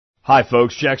Hi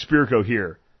folks, Jack Spirko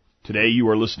here. Today you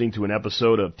are listening to an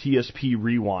episode of TSP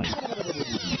Rewind.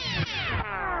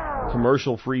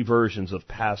 Commercial-free versions of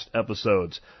past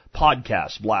episodes,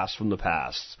 podcast blasts from the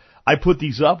past. I put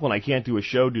these up when I can't do a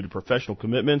show due to professional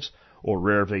commitments or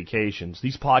rare vacations.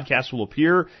 These podcasts will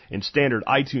appear in standard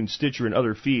iTunes, Stitcher, and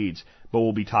other feeds, but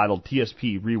will be titled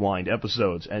TSP Rewind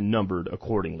episodes and numbered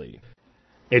accordingly.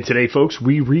 And today, folks,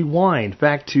 we rewind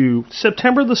back to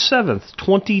September the 7th,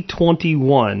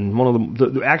 2021, one of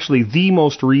the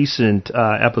most recent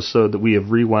episode that we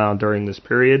have rewound during this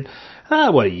period.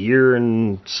 A year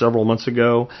and several months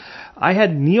ago. I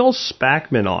had Neil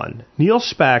Spackman on. Neil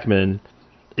Spackman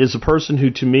is a person who,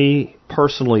 to me,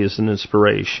 personally is an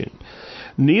inspiration.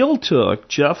 Neil took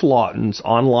Jeff Lawton's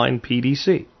online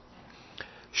PDC.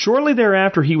 Shortly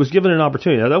thereafter, he was given an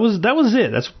opportunity. Now, that was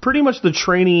it. That's pretty much the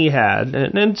training he had,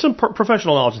 and some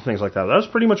professional knowledge and things like that. That was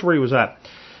pretty much where he was at.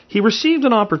 He received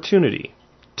an opportunity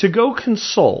to go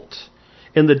consult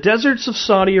in the deserts of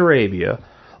Saudi Arabia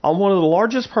on one of the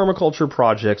largest permaculture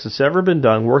projects that's ever been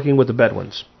done, working with the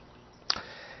Bedouins.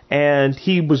 And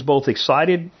he was both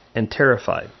excited and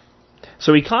terrified.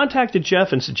 So he contacted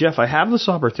Jeff and said, "Jeff, I have this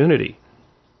opportunity.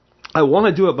 I want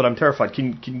to do it, but I'm terrified.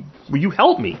 Will you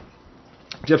help me?"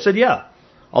 Jeff said, "Yeah,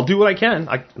 I'll do what I can.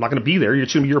 I'm not going to be there.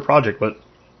 It's going to be your project, but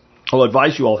I'll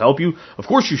advise you. I'll help you. Of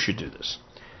course you should do this."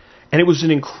 And it was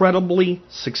an incredibly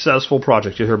successful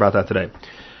project. You'll hear about that today.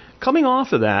 Coming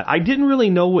off of that, I didn't really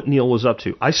know what Neil was up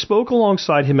to. I spoke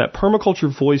alongside him at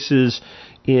Permaculture Voices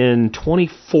in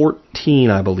 2014,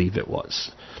 I believe it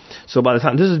was. So by the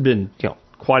time, this has been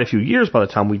quite a few years by the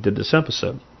time we did this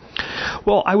episode.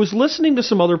 Well, I was listening to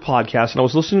some other podcasts, and I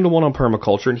was listening to one on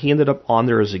permaculture, and he ended up on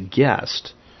there as a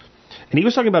guest. And he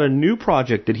was talking about a new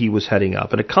project that he was heading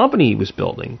up, and a company he was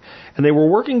building. And they were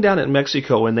working down in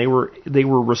Mexico, and they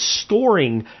were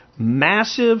restoring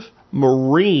massive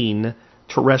marine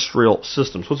terrestrial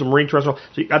systems. What's a marine terrestrial?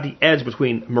 So you got the edge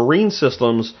between marine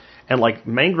systems and like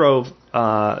mangrove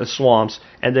swamps,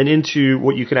 and then into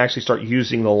what you can actually start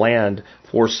using the land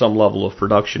for some level of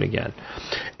production again.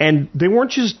 And they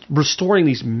weren't just restoring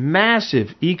these massive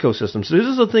ecosystems. This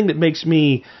is the thing that makes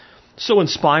me so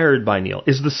inspired by Neil,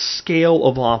 is the scale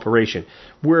of operation.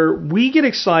 Where we get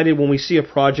excited when we see a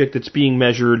project that's being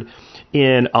measured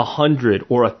in 100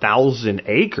 or 1,000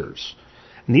 acres.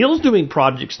 Neil's doing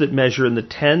projects that measure in the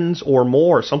tens or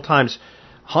more, sometimes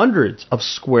hundreds of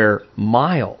square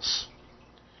miles,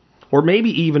 or maybe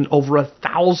even over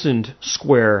 1,000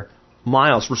 square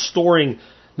miles, restoring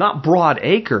not broad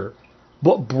acre,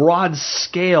 but broad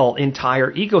scale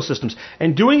entire ecosystems,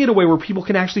 and doing it in a way where people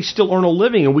can actually still earn a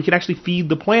living, and we can actually feed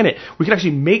the planet. We can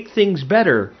actually make things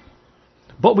better,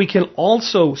 but we can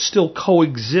also still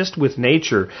coexist with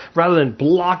nature rather than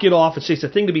block it off and say it's a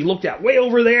thing to be looked at way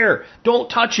over there. Don't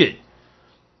touch it.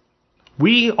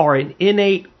 We are an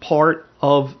innate part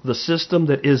of the system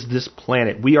that is this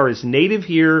planet. We are as native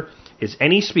here as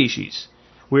any species.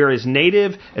 We are as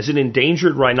native as an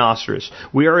endangered rhinoceros.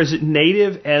 We are as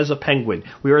native as a penguin.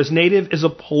 We are as native as a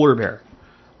polar bear.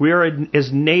 We are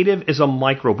as native as a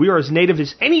microbe. We are as native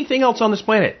as anything else on this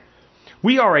planet.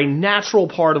 We are a natural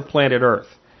part of planet Earth.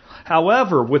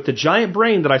 However, with the giant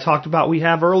brain that I talked about we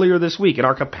have earlier this week, and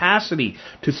our capacity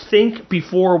to think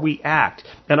before we act,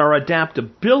 and our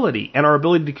adaptability and our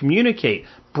ability to communicate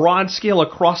broad scale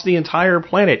across the entire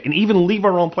planet, and even leave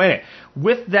our own planet,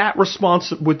 with that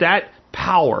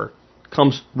power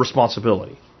comes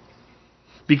responsibility.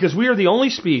 Because we are the only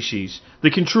species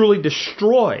that can truly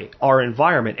destroy our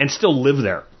environment and still live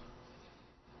there.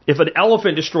 If an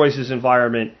elephant destroys his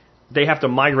environment, they have to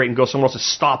migrate and go somewhere else to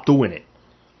stop doing it.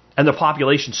 And the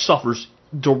population suffers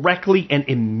directly and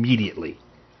immediately.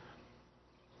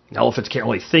 Elephants can't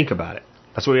really think about it.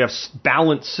 That's why we have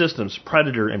balanced systems,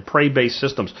 predator and prey-based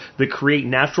systems that create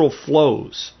natural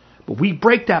flows. But we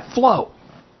break that flow.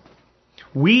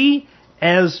 We,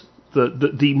 as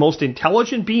the most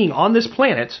intelligent being on this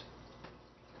planet,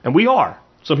 and we are.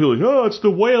 Some people are like, "Oh, it's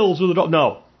the whales or the dogs."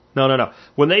 No.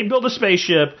 When they build a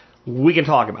spaceship, we can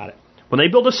talk about it. When they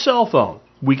build a cell phone,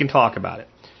 we can talk about it.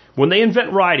 When they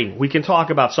invent writing, we can talk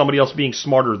about somebody else being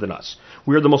smarter than us.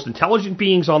 We are the most intelligent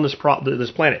beings on this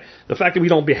planet. The fact that we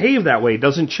don't behave that way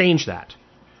doesn't change that.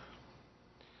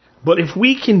 But if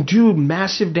we can do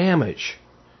massive damage,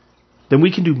 then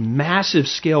we can do massive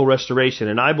scale restoration,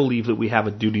 and I believe that we have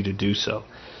a duty to do so.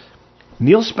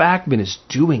 Neil Spackman is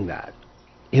doing that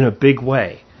in a big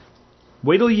way.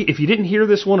 Wait till if you didn't hear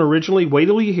this one originally, wait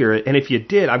till you hear it. And if you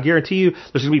did, I guarantee you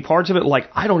there's going to be parts of it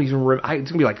like, I don't even remember. It's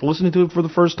going to be like listening to it for the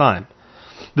first time.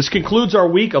 This concludes our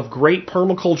week of great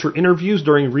permaculture interviews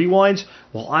during Rewinds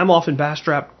while I'm off in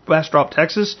Bastrop,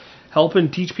 Texas.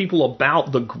 helping teach people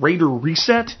about the greater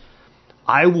reset,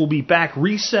 I will be back,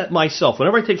 reset myself.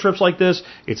 Whenever I take trips like this,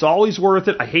 it's always worth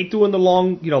it. I hate doing the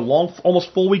long,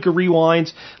 almost full week of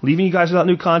rewinds, leaving you guys without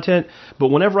new content. But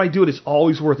whenever I do it, it's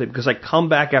always worth it because I come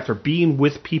back after being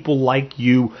with people like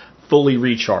you, fully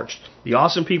recharged. The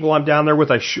awesome people I'm down there with,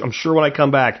 I'm sure when I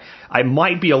come back, I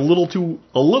might be a little too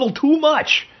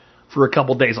much for a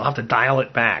couple days. I'll have to dial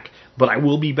it back. But I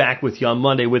will be back with you on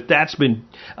Monday. With that,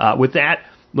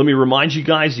 let me remind you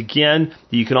guys again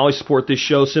that you can always support this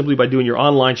show simply by doing your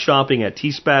online shopping at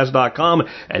tspaz.com.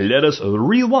 And let us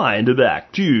rewind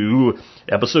back to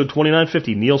episode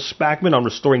 2950, Neil Spackman on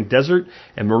restoring desert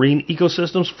and marine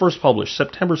ecosystems, first published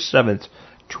September 7th,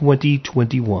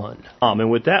 2021.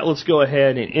 And with that, let's go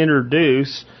ahead and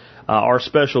introduce our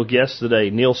special guest today,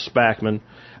 Neil Spackman.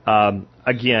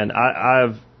 Again,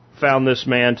 I've found this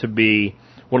man to be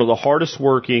one of the hardest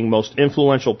working, most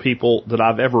influential people that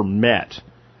I've ever met.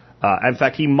 In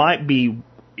fact, he might be,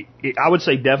 I would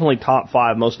say, definitely top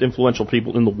 5 most influential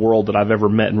people in the world that I've ever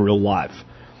met in real life.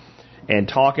 And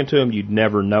talking to him, you'd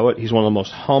never know it. He's one of the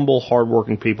most humble,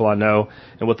 hardworking people I know.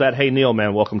 And with that, hey, Neil,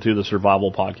 man, welcome to the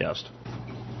Survival Podcast.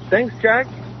 Thanks, Jack.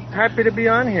 Happy to be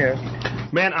on here.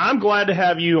 Man, I'm glad to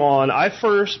have you on. I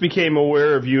first became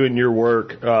aware of you and your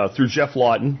work through Jeff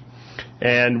Lawton.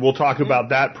 And we'll talk about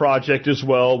that project as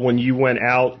well when you went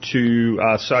out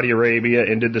to Saudi Arabia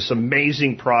and did this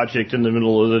amazing project in the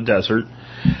middle of the desert.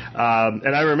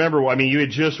 And I remember, you had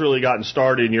just really gotten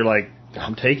started and you're like,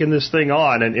 I'm taking this thing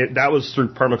on. And that was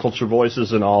through Permaculture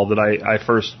Voices and all that I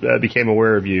first became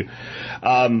aware of you.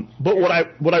 But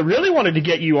what I really wanted to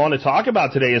get you on to talk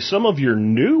about today is some of your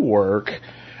new work.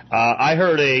 I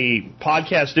heard a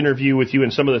podcast interview with you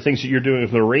and some of the things that you're doing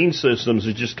with marine systems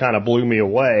that just kind of blew me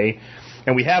away.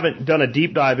 And we haven't done a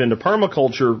deep dive into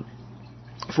permaculture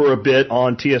for a bit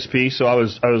on TSP, so I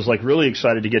was like really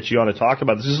excited to get you on to talk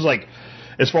about this. This is like,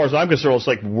 as far as I'm concerned, it's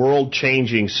like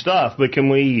world-changing stuff. But can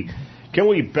we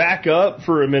back up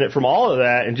for a minute from all of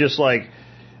that and just like,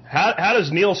 how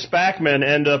does Neil Spackman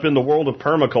end up in the world of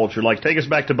permaculture? Like, take us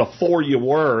back to before you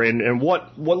were, and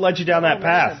what led you down that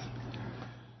path?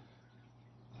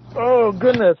 Oh,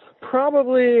 goodness.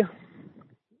 Probably,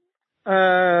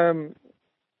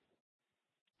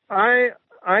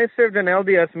 I served an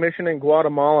LDS mission in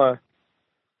Guatemala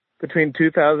between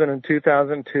 2000 and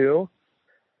 2002.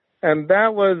 And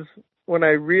that was when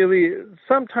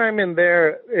sometime in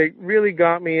there, it really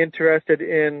got me interested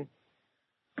in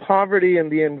poverty and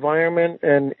the environment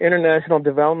and international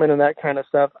development and that kind of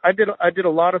stuff. I did a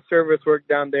lot of service work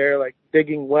down there, like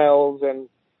digging wells and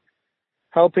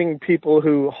helping people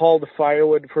who hauled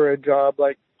firewood for a job,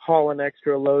 like haul an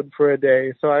extra load for a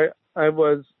day. So I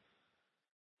was,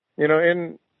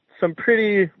 in some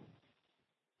pretty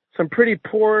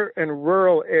poor and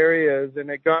rural areas, and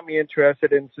it got me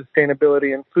interested in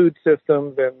sustainability in food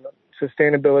systems and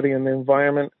sustainability in the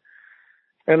environment.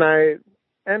 And I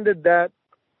ended that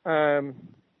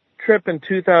trip in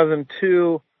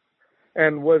 2002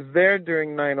 and was there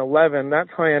during 9/11.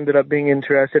 That's how I ended up being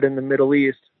interested in the Middle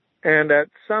East. And at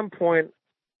some point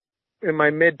in my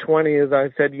mid-20s,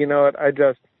 I said, you know what,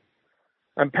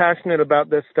 I'm passionate about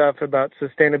this stuff, about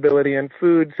sustainability in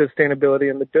food,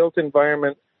 sustainability in the built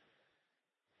environment.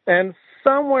 And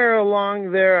somewhere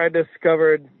along there, I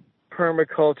discovered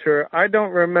permaculture. I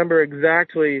don't remember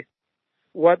exactly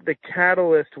what the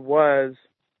catalyst was,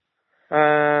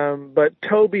 but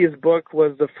Toby's book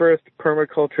was the first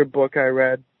permaculture book I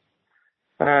read.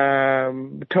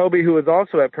 Toby, who was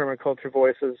also at Permaculture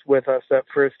Voices with us that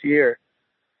first year.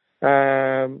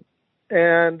 And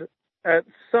at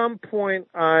some point,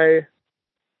 I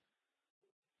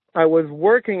was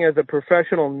working as a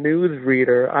professional news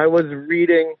reader. I was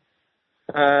reading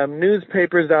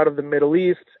newspapers out of the Middle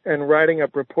East and writing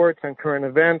up reports on current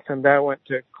events, and that went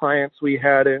to clients we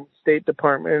had in State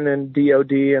Department and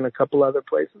DOD and a couple other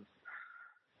places.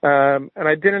 And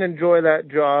I didn't enjoy that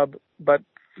job, but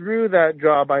through that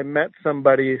job, I met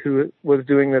somebody who was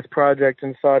doing this project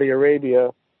in Saudi Arabia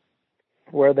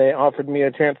where they offered me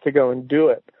a chance to go and do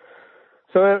it.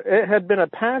 So it had been a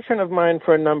passion of mine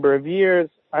for a number of years.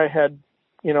 I had,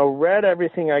 read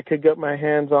everything I could get my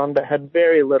hands on, but had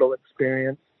very little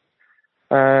experience.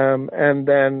 And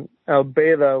then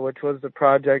Al-Bayda, which was the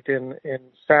project in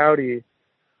Saudi,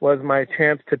 was my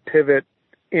chance to pivot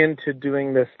into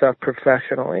doing this stuff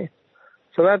professionally.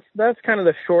 So that's kind of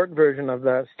the short version of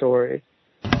that story.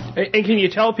 And can you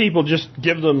tell people, just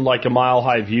give them like a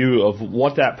mile-high view of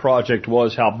what that project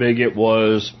was, how big it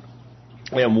was,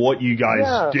 and what you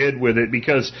guys did with it,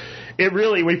 because it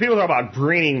really, when people talk about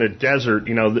greening the desert,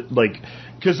 you know, like,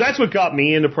 because that's what got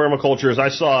me into permaculture. Is I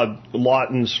saw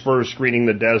Lawton's first Greening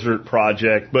the Desert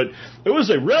project, but it was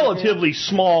a relatively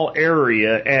small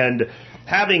area, and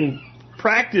having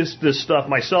practiced this stuff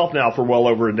myself now for well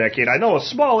over a decade, I know a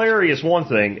small area is one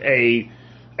thing, a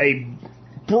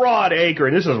broad acre,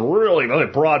 and this is really a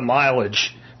broad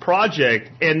mileage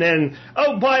project, and then,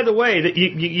 oh, by the way, that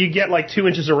you get like 2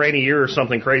 inches of rain a year or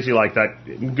something crazy like that.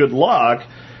 Good luck.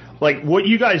 Like, what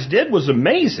you guys did was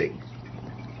amazing.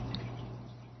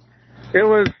 That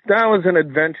was an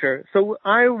adventure. So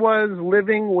I was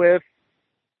living with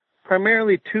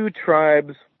primarily 2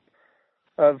 tribes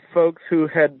of folks who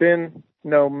had been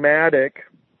nomadic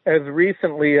as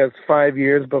recently as 5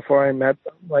 years before I met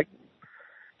them. Like,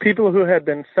 people who had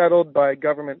been settled by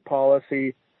government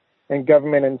policy and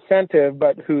government incentive,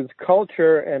 but whose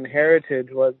culture and heritage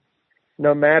was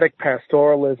nomadic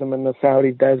pastoralism in the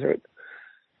Saudi desert.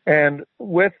 And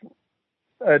with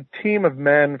a team of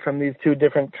men from these 2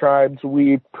 different tribes,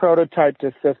 we prototyped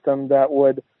a system that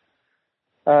would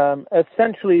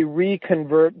essentially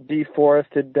reconvert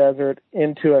deforested desert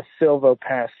into a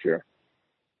silvopasture,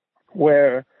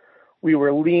 where we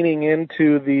were leaning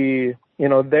into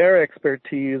their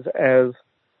expertise as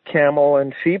camel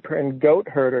and sheep and goat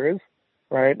herders,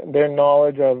 right? Their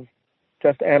knowledge of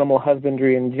just animal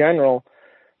husbandry in general,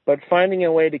 but finding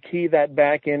a way to key that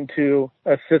back into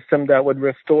a system that would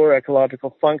restore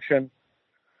ecological function,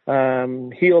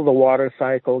 heal the water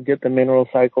cycle, get the mineral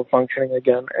cycle functioning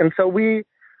again. And so we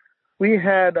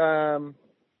had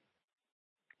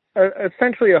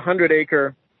essentially a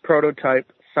 100-acre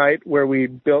prototype site where we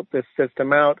built this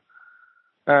system out.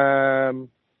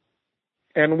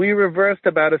 And we reversed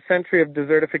about a century of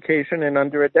desertification in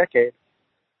under a decade.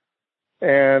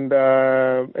 And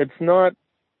it's not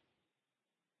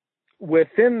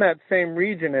within that same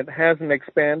region, it hasn't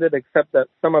expanded, except that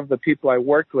some of the people I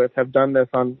worked with have done this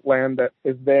on land that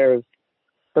is theirs.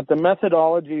 But the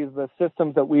methodologies, the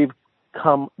systems that we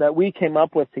came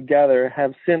up with together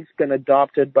have since been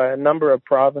adopted by a number of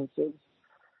provinces.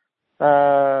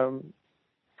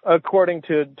 According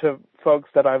to folks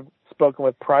that I've spoken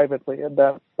with privately,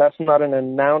 that's not an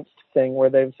announced thing where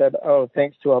they've said, oh,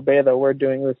 thanks to Albeda, we're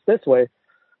doing this way.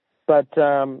 But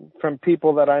from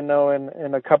people that I know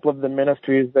in a couple of the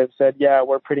ministries, they've said, yeah,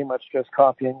 we're pretty much just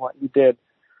copying what you did.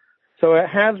 So it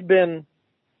has been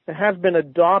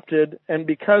adopted, and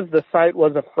because the site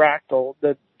was a fractal,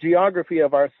 the geography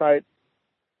of our site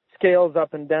scales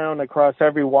up and down across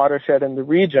every watershed in the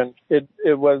region. It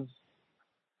was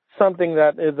something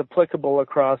that is applicable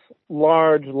across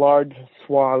large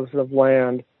swaths of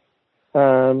land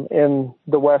in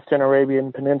the Western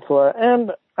Arabian Peninsula,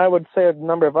 and I would say a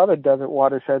number of other desert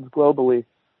watersheds globally.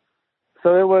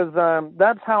 So it was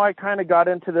that's how I kind of got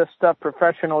into this stuff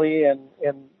professionally in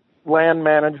land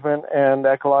management and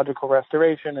ecological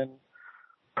restoration, and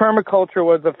permaculture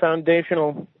was a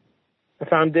foundational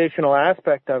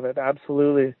aspect of it,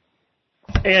 absolutely.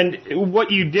 And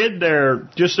what you did there,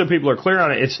 just so people are clear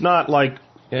on it, it's not like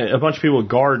a bunch of people with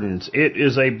gardens. It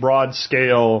is a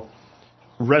broad-scale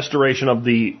restoration of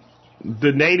the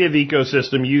native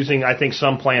ecosystem using, I think,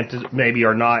 some plants maybe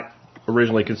are not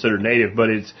originally considered native, but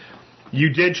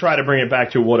you did try to bring it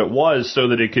back to what it was so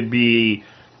that it could be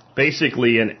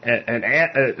basically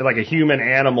like a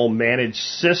human-animal managed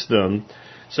system.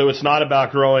 So it's not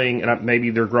about growing, and maybe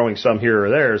they're growing some here or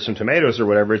there, some tomatoes or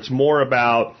whatever. It's more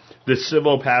about the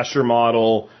silvopasture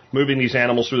model, moving these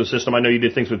animals through the system. I know you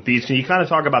did things with bees. Can you kind of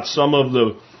talk about some of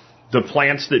the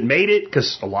plants that made it?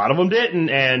 Because a lot of them didn't.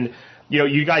 And,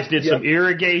 you guys did some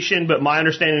irrigation, but my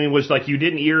understanding was like you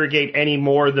didn't irrigate any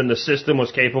more than the system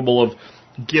was capable of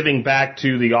giving back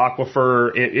to the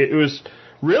aquifer. It was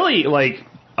really like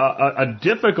a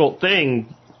difficult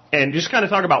thing. And just kind of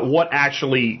talk about what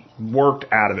actually worked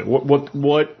out of it.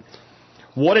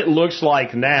 What it looks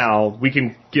like now. We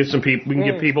can give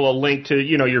give people a link to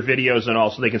your videos and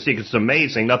all, so they can see, 'cause it's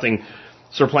amazing. Nothing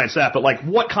supplants that. But like,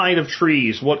 what kind of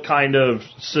trees? What kind of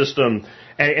system?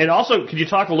 And also, could you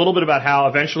talk a little bit about how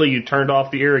eventually you turned off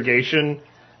the irrigation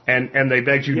and they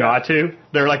begged you not to?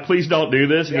 They're like, please don't do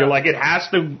this. And you're like, it has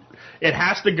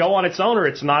to go on its own, or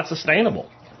it's not sustainable.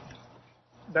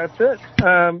 That's it.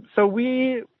 So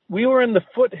we were in the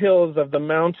foothills of the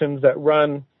mountains that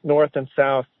run north and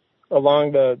south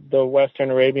along the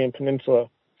Western Arabian Peninsula.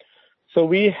 So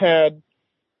we had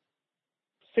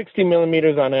 60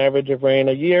 millimeters on average of rain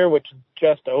a year, which is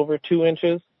just over 2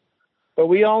 inches. But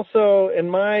we also, in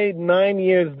my 9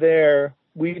 years there,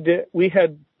 we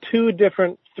had 2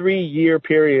 different 3-year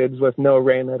periods with no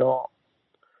rain at all.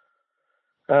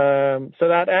 So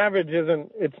that average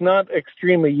it's not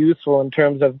extremely useful in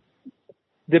terms of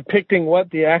depicting what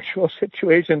the actual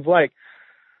situation's like.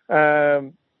 When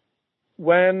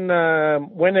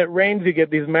it rains, you get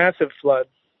these massive floods,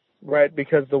 right?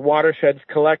 Because the watersheds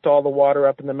collect all the water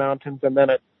up in the mountains and then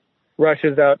it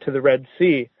rushes out to the Red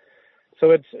Sea.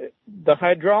 So the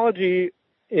hydrology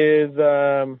is,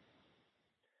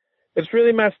 it's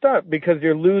really messed up because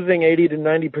you're losing 80 to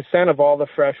 90% of all the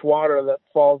fresh water that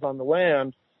falls on the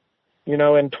land,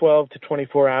 in 12 to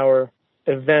 24 hour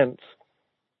events.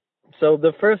 So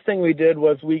the first thing we did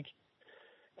was we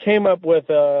came up with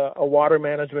a water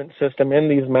management system in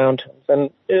these mountains,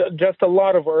 and just a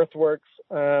lot of earthworks,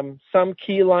 some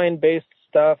key line based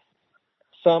stuff,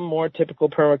 some more typical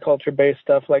permaculture based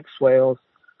stuff like swales,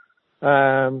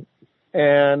 and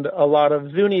a lot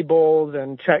of Zuni bowls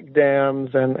and check dams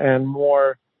and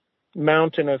more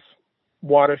mountainous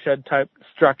watershed type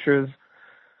structures,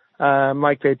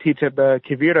 like they teach at the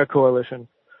Kivira Coalition.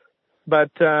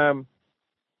 But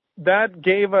that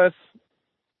gave us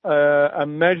a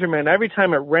measurement. Every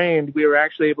time it rained, we were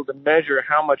actually able to measure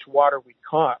how much water we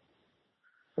caught.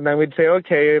 And then we'd say,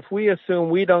 okay, if we assume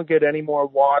we don't get any more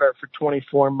water for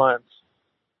 24 months,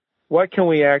 what can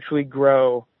we actually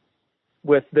grow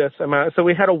with this amount? So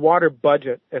we had a water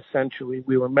budget, essentially.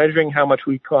 We were measuring how much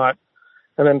we caught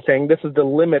and then saying this is the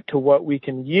limit to what we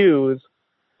can use.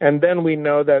 And then we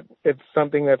know that it's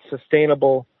something that's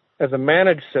sustainable as a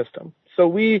managed system. So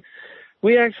we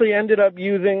actually ended up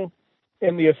using,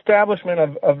 in the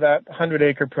establishment of that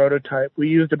 100-acre prototype, we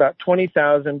used about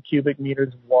 20,000 cubic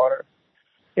meters of water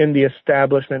in the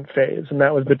establishment phase, and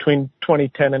that was between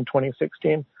 2010 and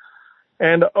 2016.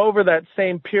 And over that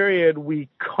same period, we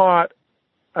caught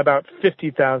about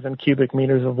 50,000 cubic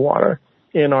meters of water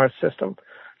in our system.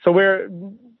 So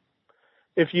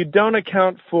if you don't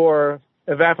account for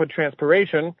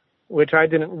evapotranspiration, which I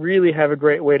didn't really have a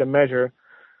great way to measure,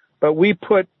 but we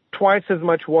put twice as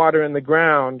much water in the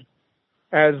ground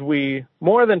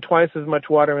more than twice as much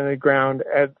water in the ground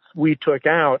as we took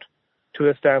out to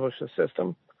establish the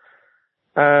system.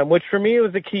 Which for me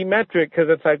was a key metric because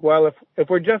it's like, well, if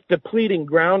we're just depleting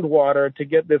groundwater to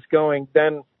get this going,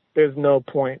 then there's no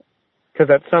point because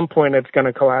at some point it's going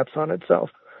to collapse on itself.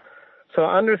 So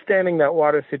understanding that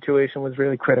water situation was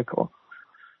really critical.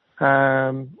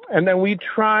 And then we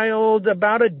trialed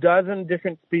about a dozen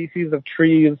different species of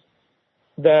trees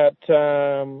that,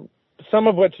 some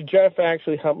of which Jeff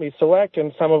actually helped me select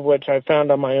and some of which I found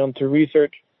on my own through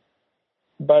research.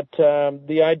 But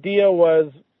the idea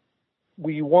was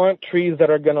we want trees that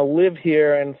are going to live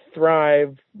here and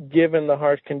thrive given the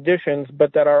harsh conditions,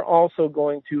 but that are also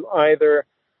going to either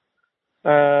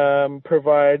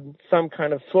provide some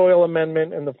kind of soil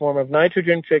amendment in the form of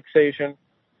nitrogen fixation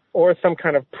or some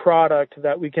kind of product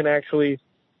that we can actually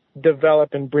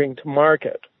develop and bring to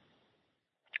market.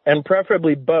 And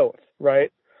preferably both,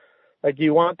 right? Like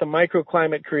you want the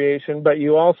microclimate creation, but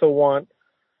you also want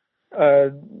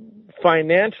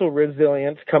financial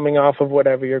resilience coming off of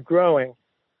whatever you're growing.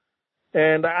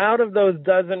 And out of those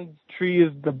dozen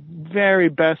trees, the very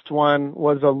best one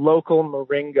was a local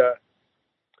moringa,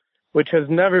 which has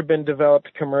never been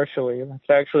developed commercially. It's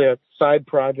actually a side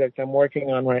project I'm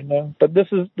working on right now. But this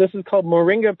is called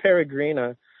Moringa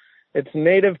peregrina. It's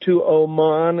native to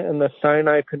Oman and the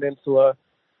Sinai Peninsula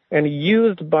and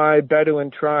used by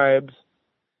Bedouin tribes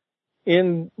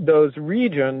in those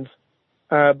regions,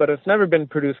 but it's never been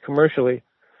produced commercially.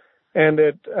 And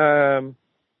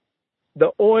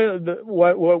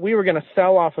what we were going to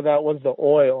sell off of that was the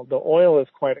oil. The oil is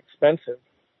quite expensive.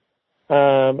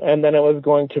 And then it was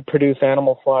going to produce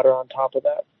animal fodder on top of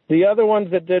that. The other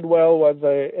ones that did well was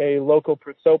a local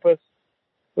prosopis,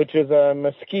 which is a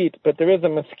mesquite, but there is a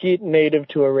mesquite native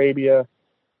to Arabia.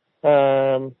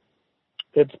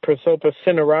 It's Prosopis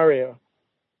cineraria.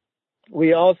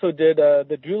 We also did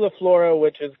the Juliflora,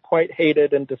 which is quite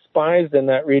hated and despised in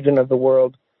that region of the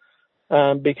world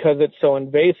because it's so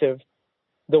invasive.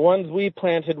 The ones we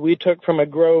planted, we took from a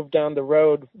grove down the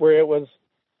road where it was,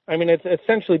 it's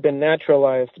essentially been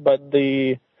naturalized, but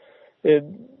the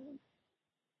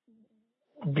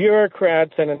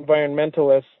bureaucrats and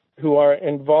environmentalists who are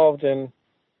involved in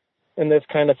this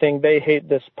kind of thing, they hate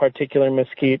this particular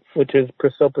mesquite, which is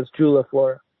Prosopis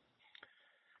juliflora,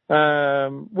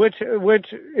 which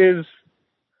is,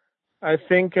 I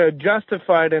think,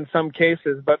 justified in some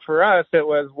cases. But for us, it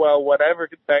was, well, whatever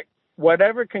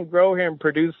can grow here and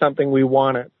produce something, we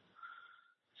want it.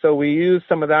 So we used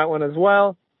some of that one as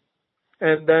well.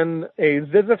 And then a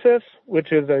Ziziphus,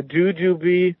 which is a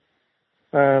jujube.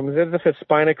 Ziziphus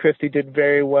spina Christi did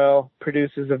very well,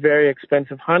 produces a very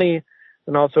expensive honey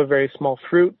and also a very small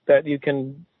fruit that you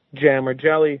can jam or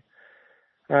jelly.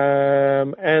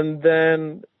 And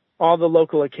then all the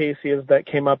local acacias that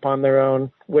came up on their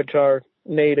own, which are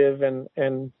native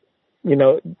and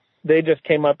they just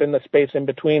came up in the space in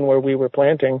between where we were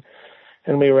planting,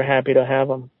 and we were happy to have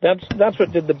them. That's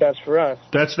what did the best for us.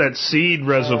 That's that seed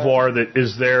reservoir that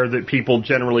is there that people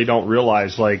generally don't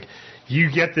realize. Like,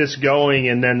 you get this going,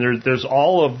 and then there's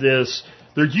all of this.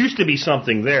 There used to be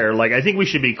something there. Like, I think we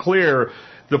should be clear,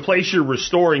 the place you're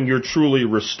restoring, you're truly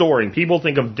restoring. People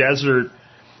think of desert,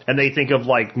 and they think of,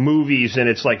 like, movies, and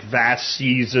it's like vast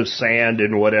seas of sand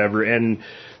and whatever. And,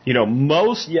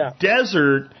 most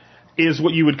desert is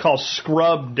what you would call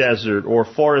scrub desert or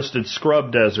forested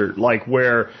scrub desert, like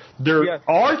where there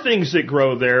are things that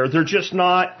grow there. They're just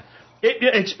not,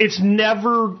 it's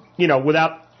never,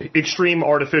 without extreme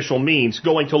artificial means,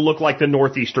 going to look like the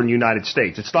northeastern United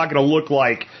States. It's not going to look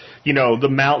like, the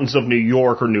mountains of New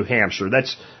York or New Hampshire.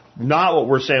 That's not what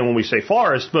we're saying when we say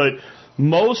forest, but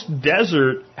most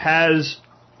desert has,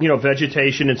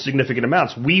 vegetation in significant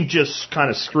amounts. We've just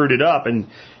kind of screwed it up, and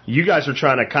you guys are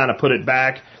trying to kind of put it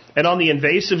back. And on the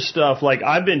invasive stuff, like,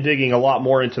 I've been digging a lot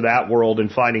more into that world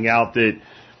and finding out that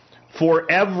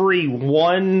for every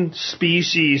one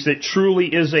species that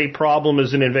truly is a problem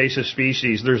as an invasive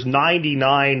species, there's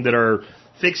 99 that are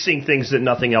fixing things that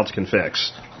nothing else can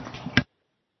fix.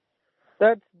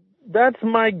 That's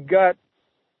my gut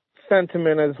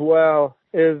sentiment as well.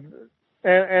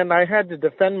 And I had to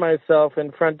defend myself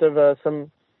in front of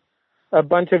a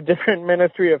bunch of different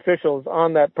ministry officials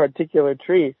on that particular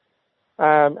tree.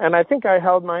 And I think I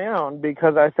held my own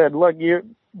because I said, look,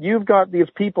 you've got these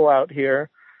people out here.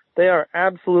 They are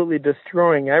absolutely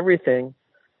destroying everything.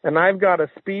 And I've got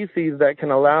a species that can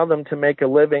allow them to make a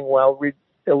living while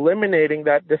eliminating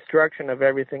that destruction of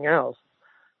everything else.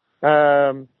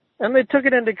 And they took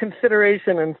it into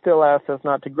consideration and still asked us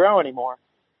not to grow anymore.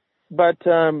 But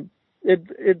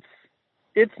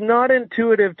it's not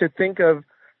intuitive to think of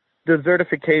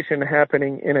desertification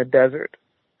happening in a desert.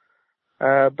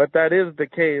 But that is the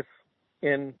case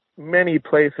in many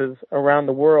places around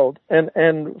the world.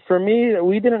 And for me,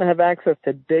 we didn't have access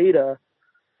to data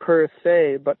per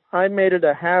se, but I made it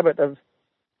a habit of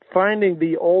finding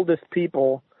the oldest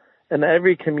people in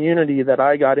every community that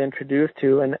I got introduced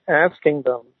to and asking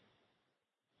them,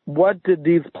 what did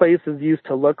these places used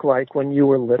to look like when you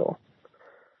were little?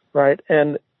 Right?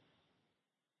 And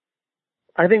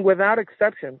I think without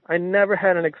exception, I never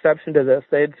had an exception to this.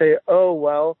 They'd say, oh,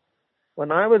 well,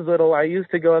 when I was little, I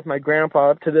used to go with my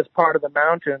grandpa up to this part of the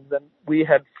mountains, and we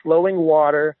had flowing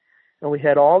water, and we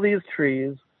had all these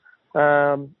trees,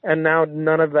 and now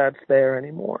none of that's there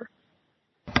anymore,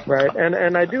 right?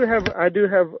 And I do have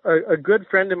a good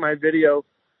friend in my video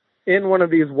in one of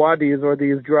these wadis or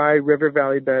these dry river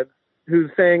valley beds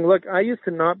who's saying, look, I used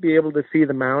to not be able to see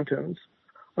the mountains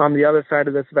on the other side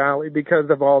of this valley because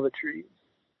of all the trees,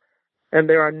 and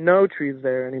there are no trees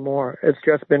there anymore. It's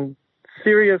just been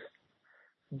serious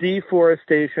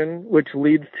deforestation, which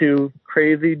leads to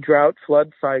crazy drought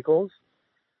flood cycles,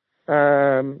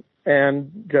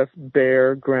 and just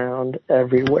bare ground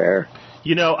everywhere.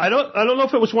 I don't know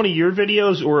if it was one of your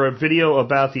videos or a video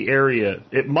about the area.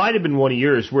 It might have been one of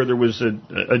yours where there was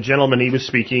a gentleman, he was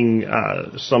speaking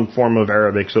some form of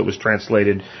Arabic, so it was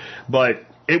translated, but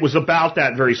it was about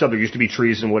that very subject. It used to be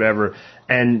trees and whatever,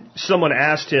 and someone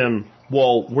asked him,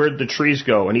 well, where'd the trees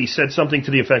go? And he said something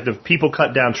to the effect of, people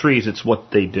cut down trees, it's what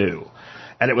they do.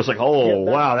 And it was like,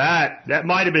 wow, that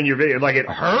might have been your video. Like, it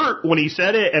hurt when he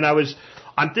said it, and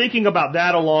I'm thinking about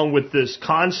that along with this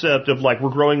concept of, like, we're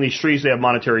growing these trees, they have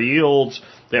monetary yields,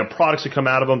 they have products that come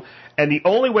out of them, and the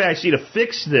only way I see to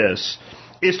fix this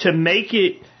is to make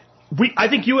it, I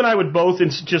think you and I would both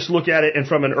just look at it and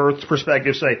from an Earth's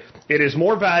perspective say, it is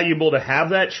more valuable to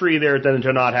have that tree there than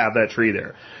to not have that tree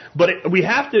there. But we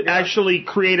have to actually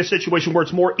create a situation where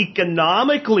it's more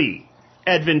economically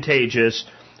advantageous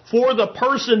for the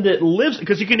person that lives,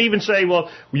 because you can even say, well,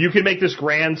 you can make this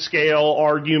grand scale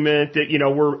argument that,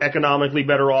 we're economically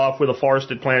better off with a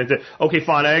forested planet. Okay,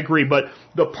 fine, I agree. But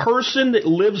the person that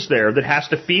lives there that has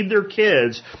to feed their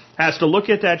kids has to look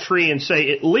at that tree and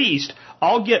say, at least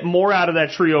I'll get more out of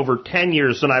that tree over 10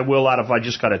 years than I will out if I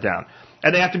just cut it down.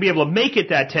 And they have to be able to make it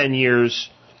that 10 years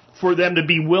for them to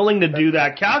be willing to do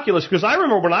that calculus. Because I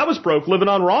remember when I was broke living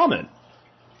on ramen.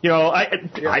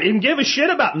 I didn't give a shit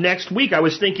about next week. I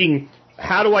was thinking,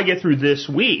 how do I get through this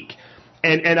week?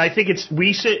 And I think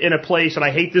we sit in a place, and I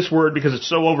hate this word because it's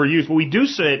so overused, but we do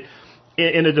sit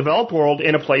in a developed world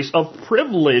in a place of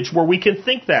privilege where we can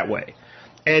think that way.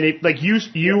 And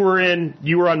you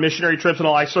were on missionary trips and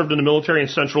all. I served in the military in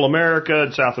Central America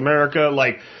and South America.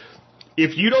 Like,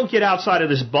 if you don't get outside of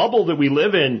this bubble that we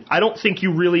live in, I don't think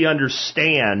you really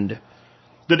understand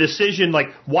the decision, like,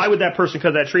 why would that person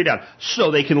cut that tree down?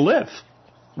 So they can live,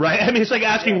 right? I mean, it's like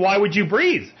asking, why would you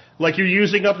breathe? Like, you're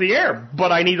using up the air,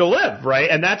 but I need to live, right?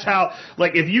 And that's how,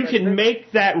 like, if you can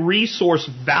make that resource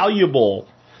valuable,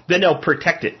 then they'll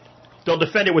protect it. They'll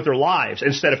defend it with their lives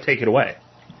instead of take it away.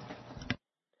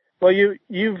 Well,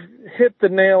 you've hit the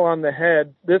nail on the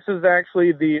head. This is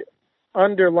actually the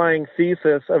underlying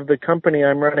thesis of the company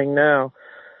I'm running now.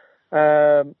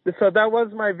 So that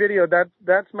was my video.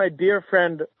 That's my dear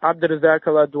friend Abdurazak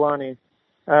Al-Adwani.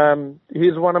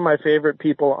 He's one of my favorite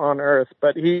people on earth,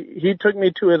 but he took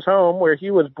me to his home where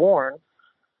he was born,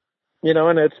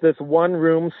 and it's this one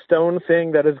room stone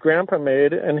thing that his grandpa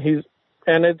made, and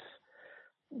it's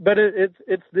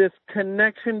this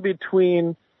connection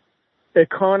between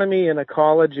economy and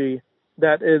ecology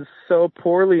that is so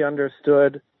poorly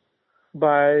understood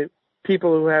by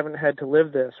people who haven't had to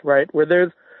live this, right? Where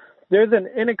there's an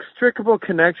inextricable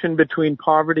connection between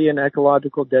poverty and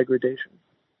ecological degradation.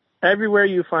 Everywhere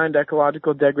you find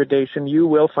ecological degradation, you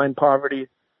will find poverty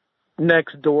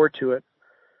next door to it,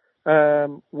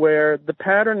 where the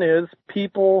pattern is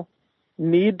people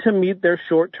need to meet their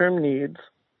short-term needs,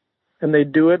 and they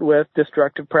do it with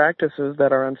destructive practices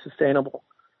that are unsustainable.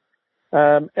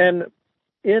 And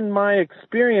in my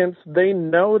experience, they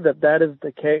know that is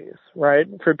the case, right?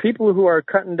 For people who are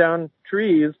cutting down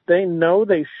trees, they know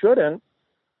they shouldn't,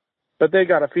 but they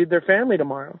got to feed their family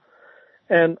tomorrow.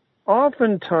 And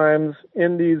oftentimes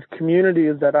in these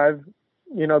communities that I've,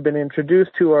 been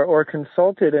introduced to or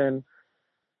consulted in,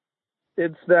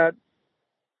 it's that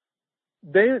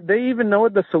they even know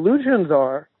what the solutions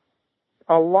are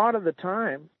a lot of the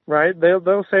time, right?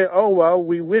 They'll say, oh, well,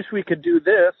 we wish we could do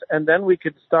this, and then we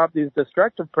could stop these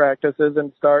destructive practices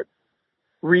and start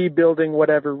rebuilding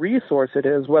whatever resource it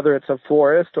is, whether it's a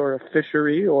forest or a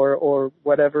fishery or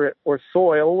whatever, or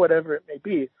soil, whatever it may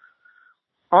be.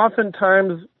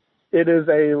 Oftentimes, it is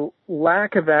a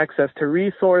lack of access to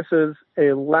resources,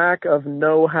 a lack of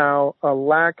know-how, a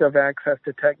lack of access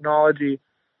to technology,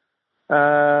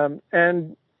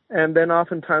 and then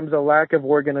oftentimes a lack of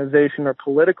organization or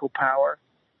political power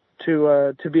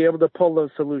to be able to pull those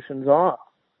solutions off.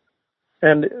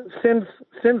 And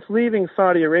since leaving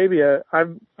Saudi Arabia,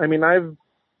 I've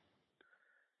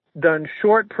done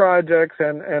short projects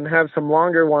and have some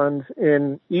longer ones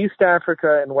in East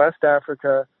Africa and West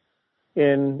Africa,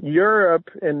 in Europe,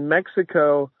 in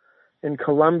Mexico, in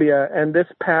Colombia, and this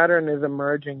pattern is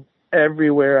emerging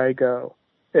everywhere I go.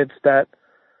 It's that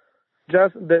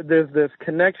there's this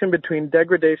connection between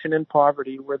degradation and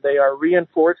poverty where they are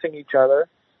reinforcing each other,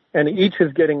 and each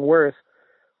is getting worse.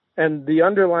 And the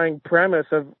underlying premise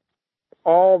of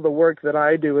all the work that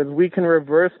I do is we can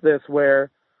reverse this,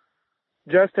 where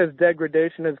just as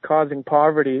degradation is causing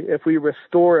poverty, if we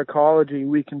restore ecology,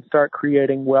 we can start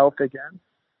creating wealth again.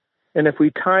 And if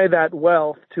we tie that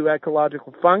wealth to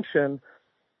ecological function,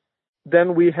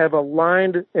 then we have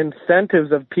aligned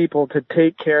incentives of people to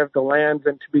take care of the lands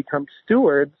and to become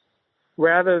stewards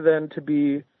rather than to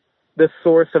be the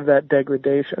source of that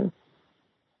degradation.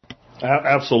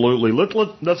 Absolutely.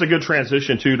 That's a good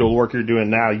transition, too, to the work you're doing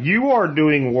now. You are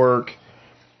doing work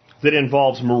that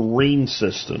involves marine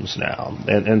systems now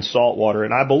and saltwater.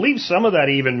 And I believe some of that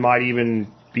might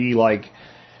be like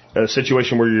a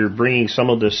situation where you're bringing some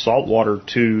of this saltwater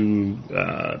to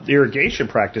irrigation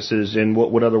practices in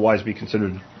what would otherwise be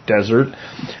considered desert.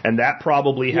 And that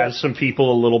probably has some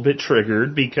people a little bit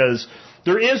triggered, because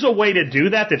there is a way to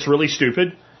do that that's really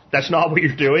stupid. That's not what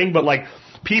you're doing, but like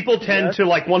people tend to,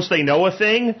 like, once they know a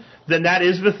thing, then that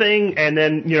is the thing, and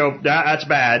then, that's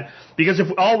bad. Because if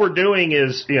all we're doing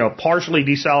is, partially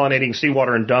desalinating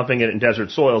seawater and dumping it in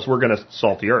desert soils, we're going to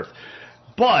salt the earth.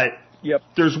 But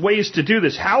there's ways to do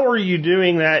this. How are you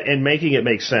doing that and making it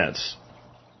make sense?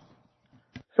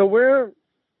 So we're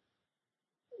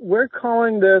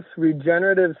calling this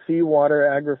regenerative seawater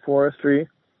agroforestry,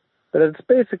 but it's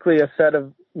basically a set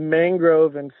of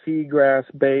mangrove and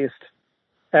seagrass-based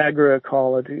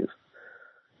agroecologies.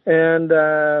 And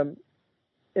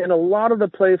in a lot of the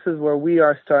places where we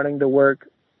are starting to work,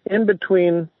 in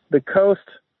between the coast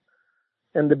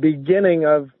and the beginning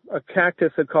of a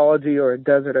cactus ecology or a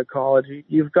desert ecology,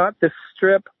 you've got this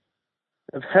strip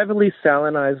of heavily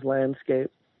salinized landscape.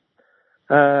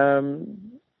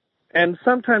 And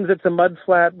sometimes it's a mud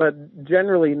flat, but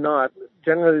generally not.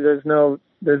 Generally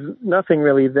there's nothing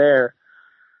really there.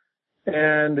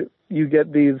 And you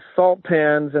get these salt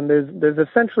pans, and there's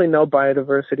essentially no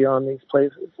biodiversity on these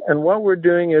places. And what we're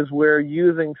doing is we're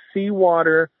using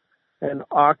seawater and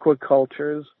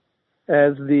aquacultures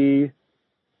as the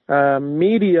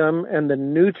medium and the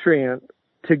nutrient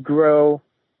to grow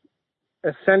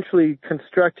essentially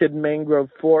constructed mangrove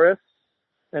forests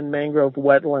and mangrove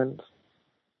wetlands.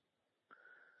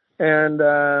 And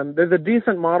there's a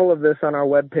decent model of this on our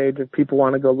webpage if people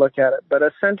want to go look at it. But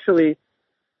essentially,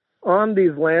 on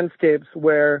these landscapes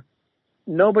where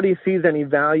nobody sees any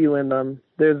value in them,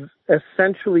 there's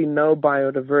essentially no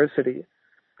biodiversity.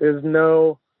 There's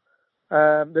no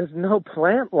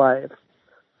plant life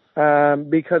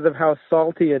because of how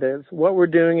salty it is. What we're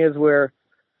doing is we're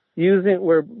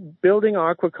building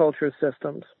aquaculture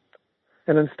systems.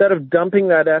 And instead of dumping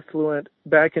that effluent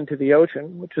back into the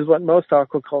ocean, which is what most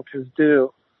aquacultures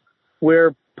do,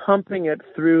 we're pumping it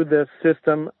through this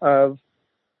system of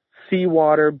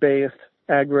seawater-based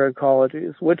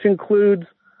agroecologies, which includes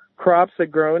crops that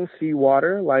grow in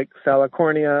seawater, like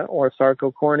Salicornia or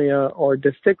Sarcocornia or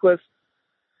Disticus.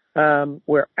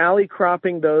 We're alley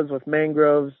cropping those with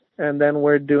mangroves, and then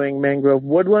we're doing mangrove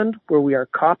woodland, where we are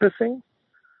coppicing.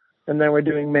 And then we're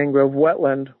doing mangrove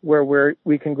wetland, where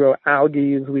we can grow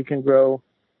algae, we can grow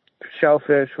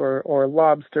shellfish or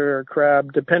lobster or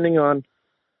crab, depending on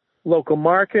local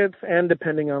markets and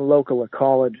depending on local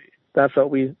ecology. That's what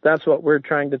we're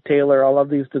trying to tailor all of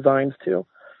these designs to.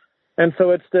 And so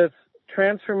it's this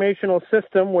transformational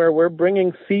system where we're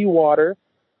bringing seawater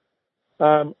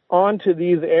onto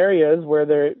these areas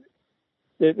where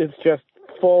it's just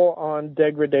full on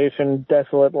degradation,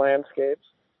 desolate landscapes,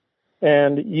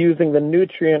 and using the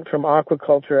nutrient from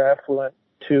aquaculture effluent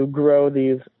to grow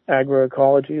these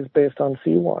agroecologies based on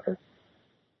seawater.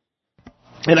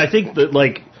 And I think that,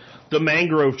 like, the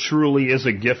mangrove truly is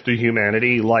a gift to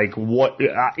humanity. Like,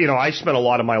 I spent a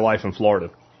lot of my life in Florida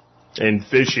and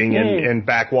fishing and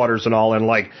backwaters and all, and,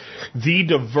 like, the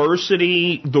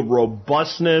diversity, the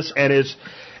robustness, and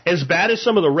as bad as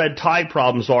some of the red tide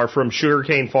problems are from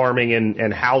sugarcane farming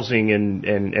and housing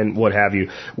and what have you,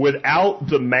 without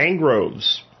the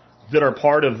mangroves that are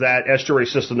part of that estuary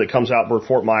system that comes out where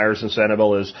Fort Myers and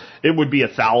Sanibel is, it would be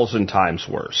 1,000 times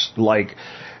worse. Like,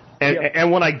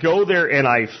 and when I go there and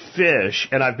I fish,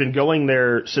 and I've been going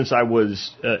there since I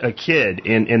was a kid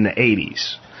in the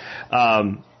 80s,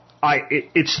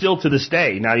 it's still to this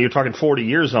day, now you're talking 40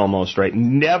 years almost, right,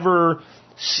 never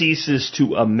ceases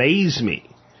to amaze me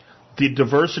the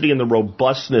diversity and the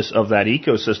robustness of that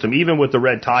ecosystem, even with the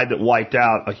red tide that wiped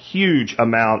out a huge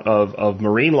amount of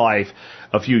marine life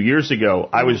a few years ago.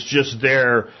 I was just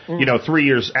there, 3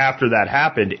 years after that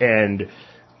happened, and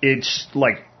it's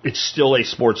still a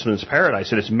sportsman's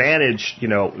paradise, and it's managed,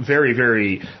 very,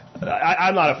 very.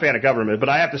 I'm not a fan of government, but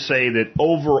I have to say that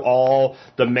overall,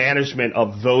 the management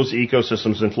of those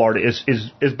ecosystems in Florida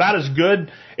is about as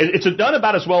good. It's done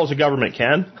about as well as a government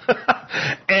can,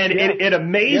 and it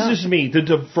amazes me the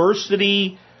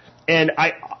diversity. And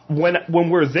when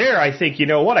we're there, I think, you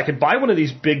know what? I could buy one of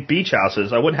these big beach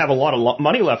houses. I wouldn't have a lot of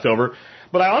money left over,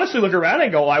 but I honestly look around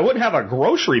and go, I wouldn't have a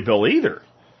grocery bill either.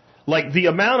 Like, the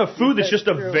amount of food that's just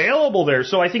available there.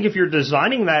 So I think if you're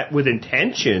designing that with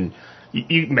intention,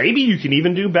 maybe you can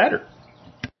even do better.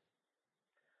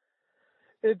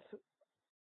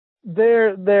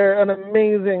 They're an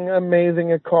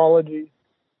amazing ecology.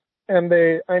 And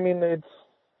it's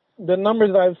the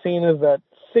numbers I've seen is that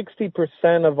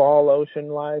 60% of all ocean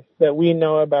life that we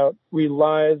know about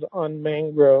relies on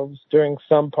mangroves during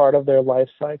some part of their life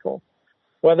cycle,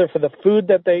 whether for the food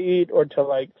that they eat or to,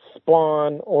 like,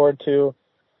 spawn or to,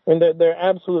 they're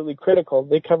absolutely critical.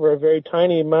 They cover a very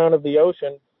tiny amount of the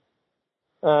ocean,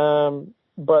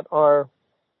 but are,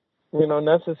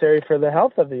 necessary for the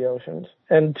health of the oceans.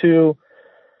 And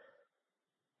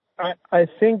I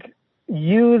think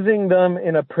using them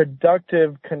in a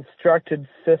productive, constructed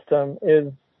system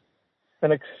is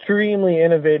an extremely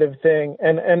innovative thing.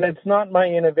 And it's not my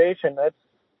innovation.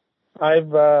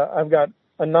 I've got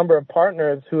a number of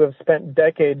partners who have spent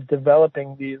decades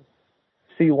developing these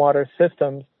seawater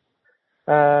systems.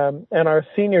 And our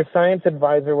senior science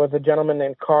advisor was a gentleman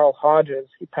named Carl Hodges.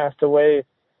 He passed away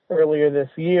earlier this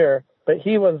year, but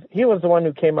he was the one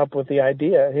who came up with the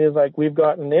idea. He was like, we've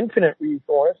got an infinite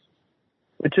resource,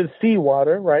 which is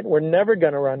seawater, right? We're never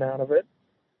going to run out of it.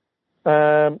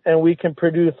 And we can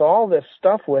produce all this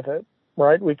stuff with it,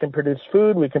 right? We can produce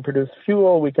food, we can produce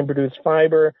fuel, we can produce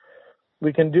fiber,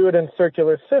 we can do it in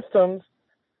circular systems,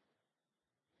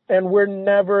 and we're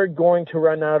never going to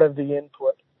run out of the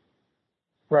input,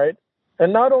 right?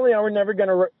 And not only are we never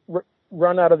going to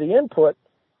run out of the input,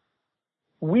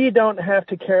 we don't have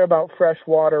to care about fresh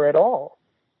water at all,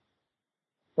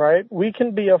 right? We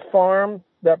can be a farm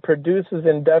that produces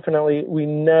indefinitely. We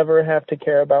never have to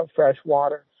care about fresh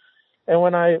water. And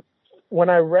when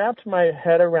I wrapped my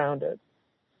head around it,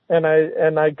 and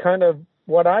I kind of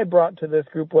what I brought to this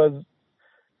group was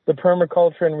the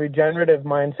permaculture and regenerative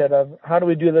mindset of how do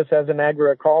we do this as an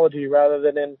agroecology rather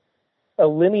than in a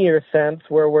linear sense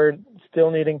where we're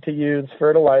still needing to use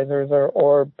fertilizers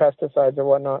or pesticides or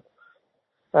whatnot.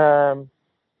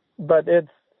 But it's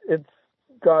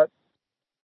got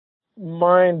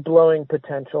mind-blowing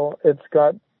potential. It's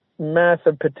got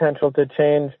massive potential to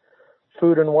change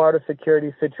food and water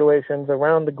security situations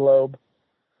around the globe,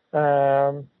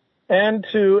 and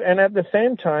at the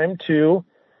same time to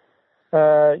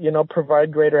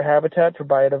provide greater habitat for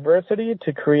biodiversity,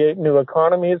 to create new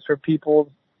economies for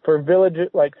people, for villages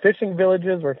like fishing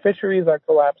villages where fisheries are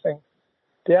collapsing.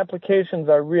 The applications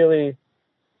are really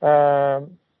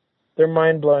they're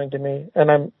mind-blowing to me, and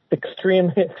I'm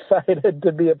extremely excited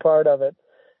to be a part of it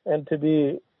and to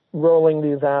be rolling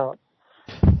these out.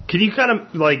 Can you kind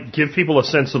of give people a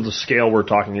sense of the scale we're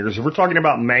talking here? Because if we're talking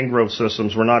about mangrove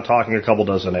systems, we're not talking a couple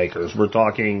dozen acres. We're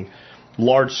talking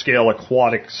large-scale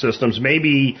aquatic systems.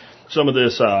 Maybe some of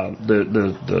this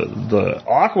the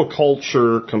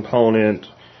aquaculture component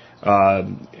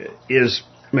is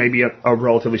maybe a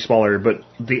relatively small area, but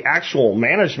the actual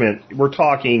management, we're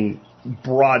talking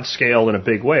broad scale in a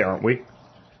big way, aren't we?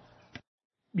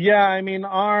 Yeah, I mean,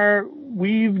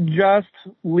 we've just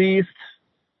leased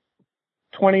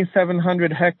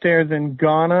 2,700 hectares in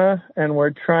Ghana, and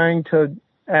we're trying to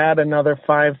add another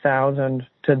 5,000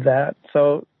 to that.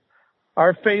 So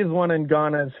our phase one in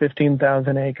Ghana is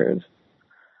 15,000 acres.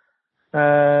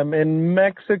 In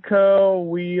Mexico,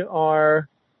 we're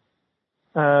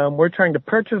trying to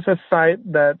purchase a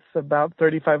site that's about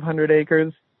 3,500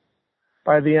 acres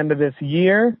by the end of this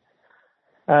year.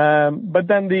 But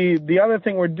then the other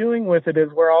thing we're doing with it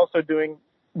is we're also doing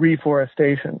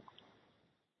reforestation.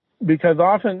 Because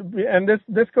often, and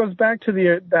this goes back to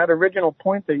that original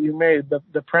point that you made,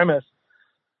 the premise,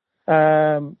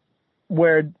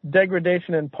 where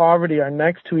degradation and poverty are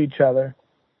next to each other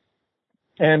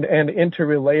and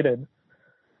interrelated.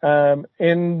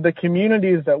 In the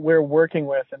communities that we're working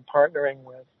with and partnering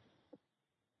with,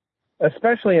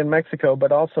 especially in Mexico,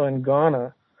 but also in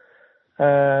Ghana,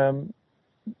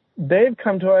 they've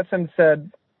come to us and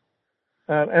said,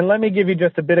 and let me give you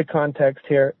just a bit of context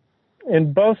here.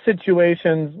 In both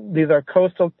situations, these are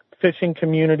coastal fishing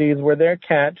communities where their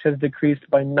catch has decreased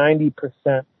by 90%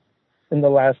 in the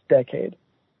last decade.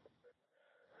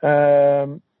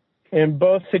 In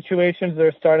both situations,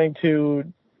 they're starting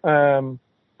to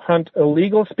hunt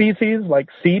illegal species like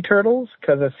sea turtles,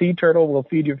 because a sea turtle will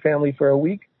feed your family for a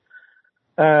week.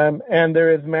 And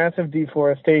there is massive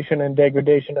deforestation and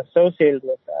degradation associated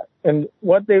with that. And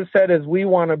what they've said is we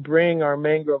want to bring our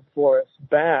mangrove forests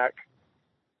back.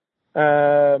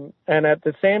 And at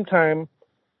the same time,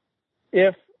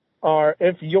 if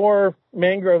your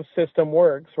mangrove system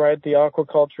works, right, the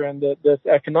aquaculture and this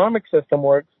economic system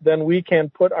works, then we can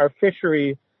put our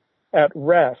fishery at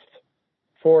rest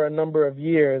for a number of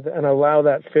years and allow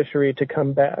that fishery to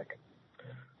come back.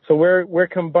 So we're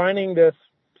combining this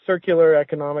circular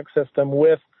economic system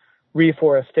with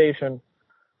reforestation.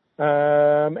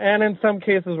 And in some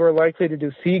cases, we're likely to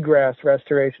do seagrass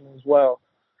restoration as well.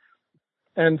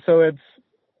 And so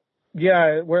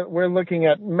we're looking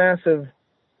at massive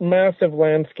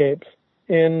landscapes.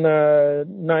 In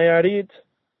Nayarit,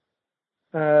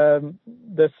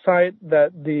 the site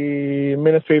that the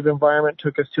Ministry of Environment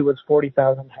took us to was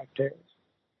 40,000 hectares.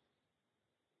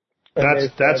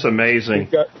 That's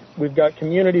amazing. We've got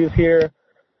communities here.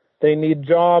 They need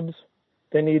jobs.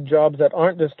 They need jobs that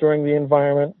aren't destroying the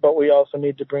environment, but we also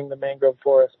need to bring the mangrove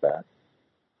forest back.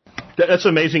 That's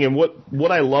amazing. And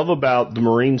what I love about the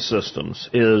marine systems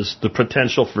is the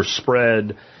potential for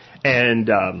spread and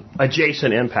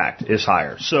adjacent impact is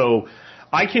higher. So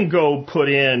I can go put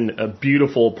in a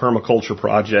beautiful permaculture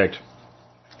project,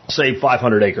 say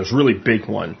 500 acres, really big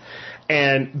one.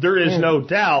 And there is no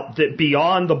doubt that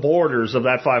beyond the borders of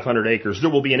that 500 acres,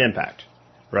 there will be an impact,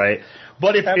 right?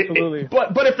 But if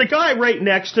but if the guy right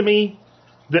next to me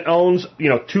that owns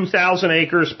 2,000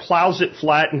 acres plows it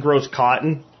flat and grows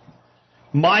cotton,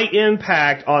 my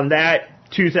impact on that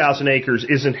 2,000 acres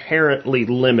is inherently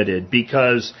limited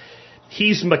because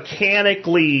he's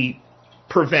mechanically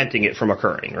preventing it from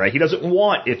occurring, right? He doesn't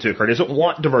want it to occur. He doesn't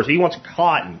want diversity. He wants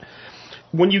cotton.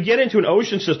 When you get into an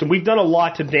ocean system, we've done a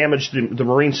lot to damage the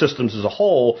marine systems as a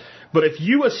whole, but if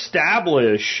you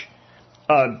establish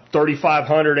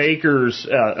 3,500 acres,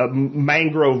 a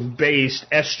mangrove-based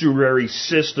estuary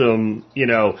system,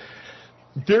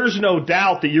 there's no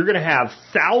doubt that you're going to have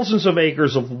thousands of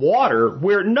acres of water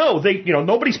where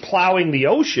nobody's plowing the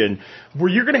ocean, where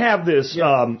you're going to have this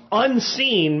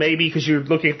unseen, maybe because you're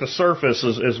looking at the surface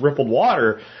as rippled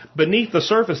water, beneath the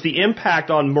surface, the impact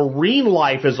on marine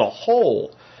life as a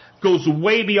whole goes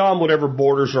way beyond whatever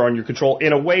borders are on your control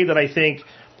in a way that I think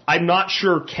I'm not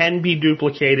sure can be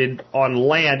duplicated on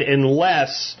land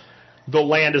unless the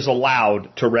land is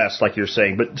allowed to rest, like you're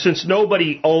saying. But since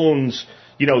nobody owns,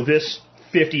 this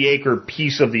 50-acre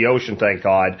piece of the ocean, thank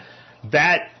God,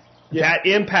 that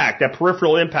impact, that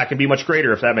peripheral impact can be much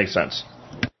greater, if that makes sense.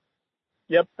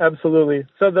 Yep, absolutely.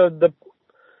 So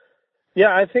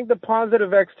I think the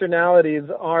positive externalities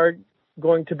are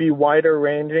going to be wider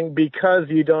ranging because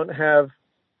you don't have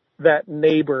that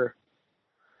neighbor,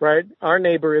 right? Our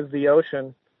neighbor is the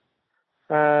ocean.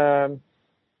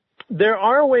 There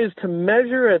are ways to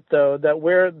measure it, though, that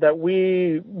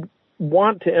we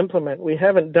want to implement. We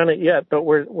haven't done it yet, but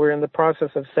we're in the process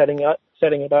of setting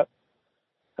it up.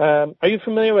 Are you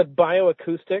familiar with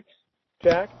bioacoustics,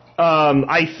 Jack?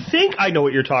 I think I know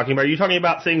what you're talking about. Are you talking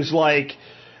about things like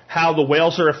how the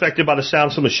whales are affected by the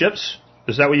sounds from the ships?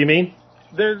 Is that what you mean?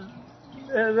 That's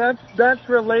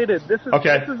related. This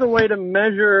is a way to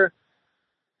measure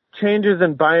changes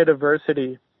in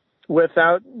biodiversity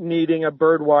without needing a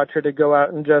bird watcher to go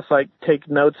out and just take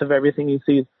notes of everything he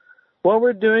sees. What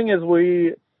we're doing is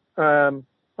on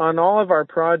all of our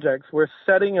projects, we're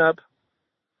setting up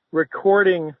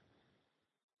recording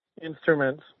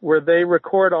instruments where they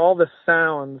record all the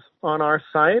sounds on our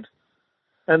site,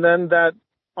 and then that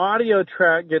audio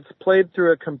track gets played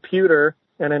through a computer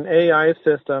and an AI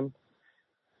system,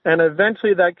 and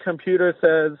eventually that computer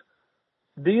says,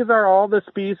 these are all the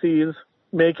species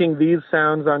making these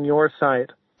sounds on your site.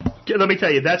 Let me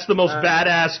tell you, that's the most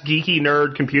badass, geeky,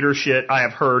 nerd computer shit I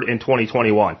have heard in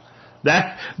 2021.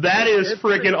 That is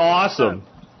freaking awesome.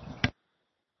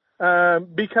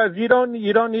 Because you don't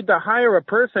need to hire a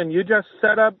person. You just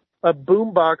set up a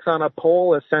boombox on a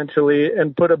pole, essentially,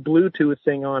 and put a Bluetooth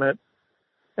thing on it.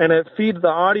 And it feeds the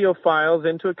audio files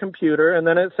into a computer, and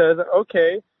then it says,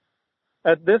 okay,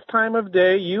 at this time of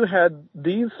day, you had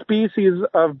these species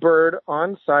of bird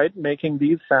on site making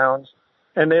these sounds.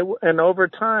 And over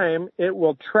time, it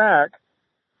will track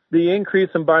the increase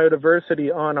in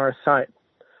biodiversity on our site.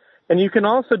 And you can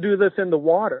also do this in the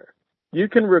water. You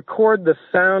can record the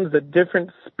sounds that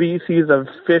different species of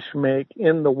fish make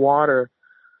in the water.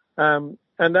 And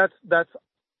that's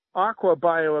aqua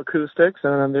bioacoustics,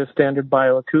 and then there's standard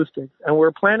bioacoustics. And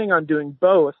we're planning on doing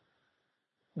both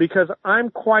because I'm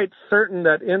quite certain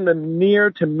that in the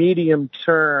near to medium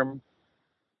term,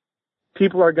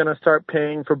 people are going to start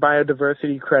paying for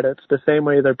biodiversity credits the same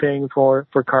way they're paying for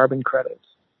carbon credits.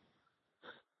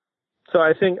 So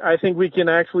I think we can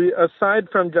actually, aside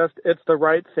from just it's the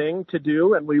right thing to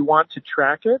do and we want to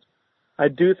track it, I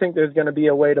do think there's going to be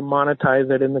a way to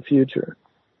monetize it in the future.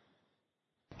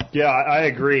 Yeah, I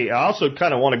agree. I also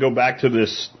kind of want to go back to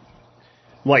this,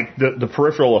 the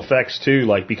peripheral effects too,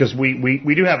 because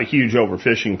we do have a huge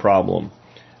overfishing problem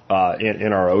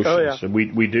in our oceans. Oh, yeah. And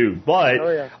we do.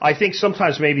 But I think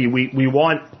sometimes maybe we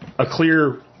want a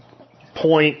clear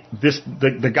point.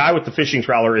 The guy with the fishing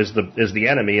trawler is the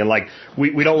enemy, and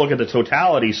we don't look at the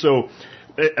totality. So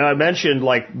I mentioned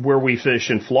where we fish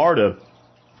in Florida.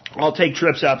 I'll take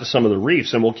trips out to some of the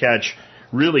reefs and we'll catch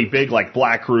really big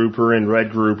black grouper and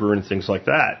red grouper and things like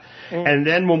that. And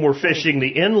then when we're fishing the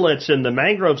inlets and the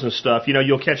mangroves and stuff,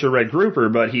 you'll catch a red grouper,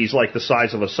 but he's the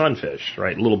size of a sunfish,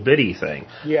 right? Little bitty thing.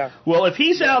 Yeah. Well, if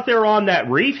he's out there on that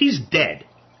reef, he's dead,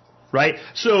 right?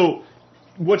 So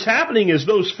what's happening is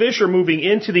those fish are moving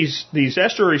into these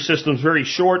estuary systems very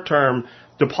short term,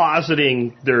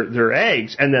 depositing their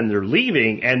eggs, and then they're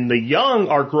leaving, and the young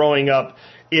are growing up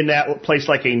in that place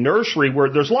like a nursery where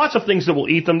there's lots of things that will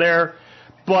eat them there.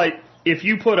 But if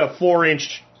you put a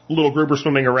 4-inch little grouper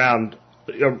swimming around,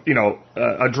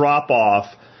 a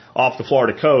drop-off off the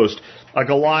Florida coast, a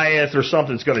Goliath or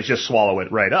something's going to just swallow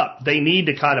it right up. They need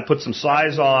to kind of put some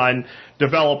size on,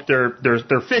 develop their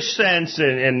fish sense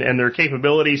and their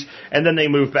capabilities, and then they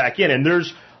move back in. And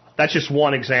that's just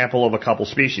one example of a couple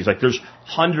species. There's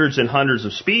hundreds and hundreds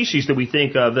of species that we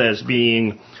think of as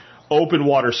being open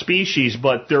water species,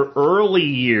 but their early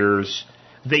years,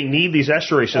 they need these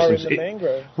estuary systems.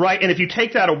 Right, and if you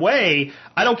take that away,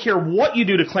 I don't care what you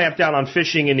do to clamp down on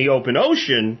fishing in the open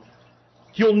ocean,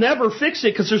 you'll never fix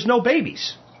it because there's no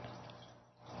babies.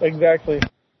 Exactly.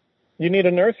 You need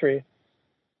a nursery.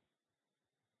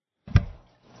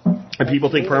 And people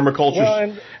think permaculture,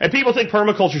 well, and people think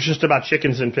permaculture is just about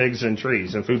chickens and pigs and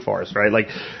trees and food forests, right? Like,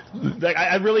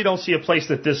 I really don't see a place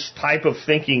that this type of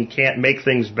thinking can't make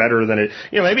things better than it.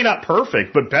 Maybe not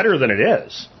perfect, but better than it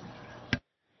is.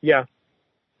 Yeah,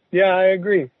 I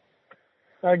agree.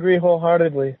 I agree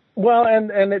wholeheartedly. Well,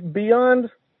 and it beyond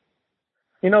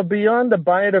the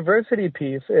biodiversity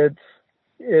piece, it's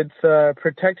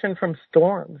protection from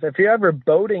storms. If you're ever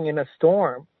boating in a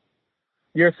storm,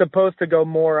 you're supposed to go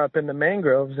more up in the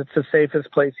mangroves. It's the safest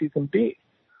place you can be.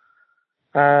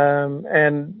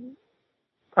 And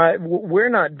we're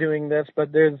not doing this,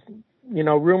 but there's,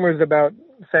 rumors about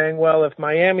saying, well, if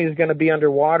Miami is going to be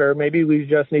underwater, maybe we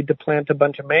just need to plant a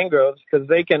bunch of mangroves because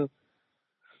they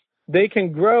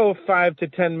can grow 5 to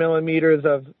 10 millimeters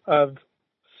of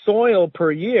soil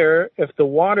per year. If the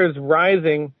water's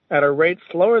rising at a rate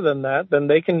slower than that, then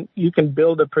you can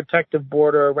build a protective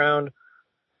border around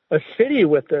a city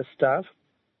with this stuff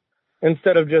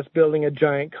instead of just building a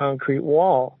giant concrete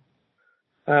wall.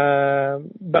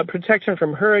 But protection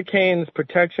from hurricanes,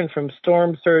 protection from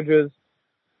storm surges,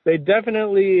 they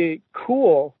definitely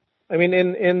cool. I mean,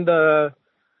 in my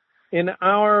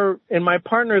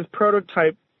partner's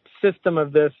prototype system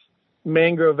of this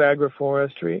mangrove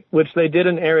agroforestry, which they did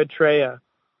in Eritrea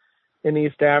in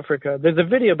East Africa. There's a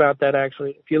video about that,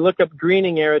 actually. If you look up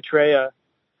greening Eritrea,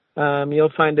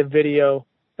 you'll find a video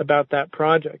about that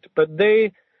project. But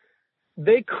they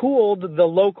cooled the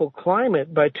local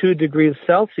climate by 2 degrees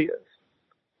Celsius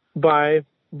by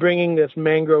bringing this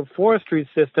mangrove forestry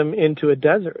system into a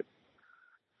desert.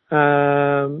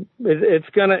 It's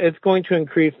going to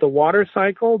increase the water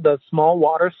cycle, the small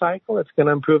water cycle. It's going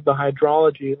to improve the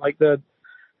hydrology. Like the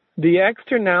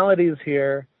externalities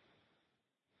here,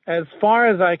 as far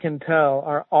as I can tell,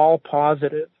 are all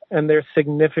positive and they're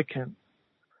significant,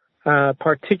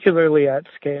 particularly at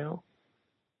scale.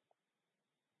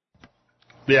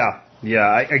 Yeah.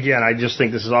 I just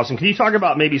think this is awesome. Can you talk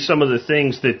about maybe some of the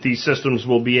things that these systems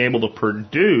will be able to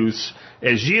produce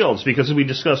as yields? Because as we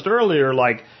discussed earlier,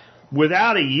 like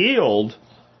without a yield,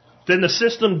 then the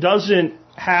system doesn't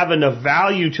have enough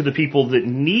value to the people that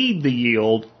need the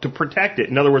yield to protect it.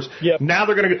 In other words, Now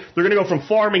they're going to go from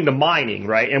farming to mining,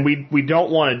 right? And we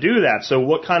don't want to do that. So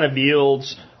what kind of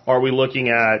yields are we looking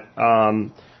at?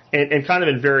 And kind of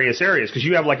in various areas, because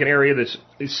you have like an area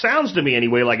it sounds to me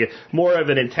anyway, like more of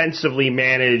an intensively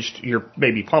managed, you're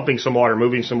maybe pumping some water,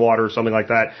 moving some water or something like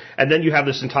that. And then you have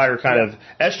this entire kind of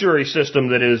estuary system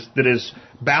that is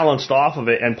balanced off of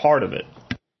it and part of it.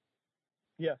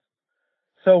 Yeah.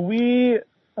 So we're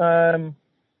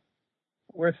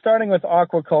starting with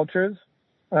aquacultures.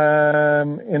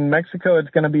 In Mexico, it's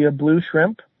going to be a blue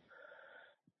shrimp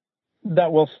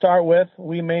that we'll start with.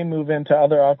 We may move into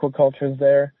other aquacultures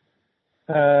there.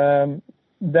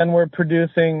 Then we're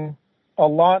producing a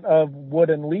lot of wood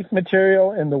and leaf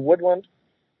material in the woodland,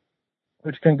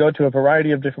 which can go to a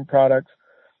variety of different products.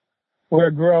 We're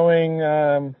growing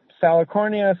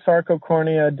Salicornia,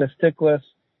 Sarcocornia, Disticus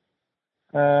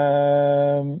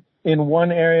in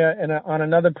one area, and on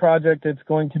another project it's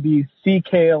going to be sea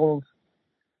kales,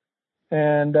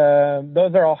 and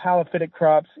those are all halophytic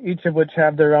crops, each of which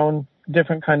have their own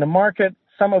different kind of market,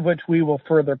 some of which we will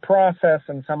further process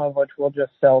and some of which we'll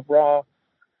just sell raw.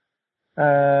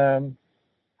 And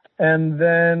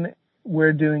then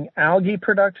we're doing algae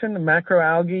production,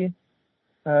 macroalgae.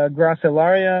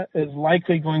 Gracilaria is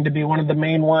likely going to be one of the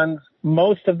main ones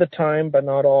most of the time, but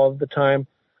not all of the time.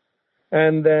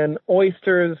 And then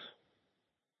oysters,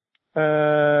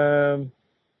 crab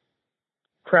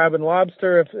and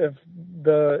lobster if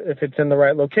it's in the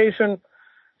right location.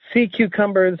 Sea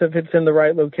cucumbers if it's in the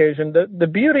right location. The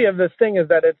beauty of this thing is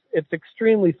that it's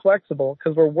extremely flexible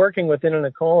because we're working within an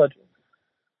ecology.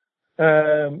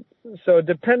 So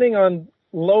depending on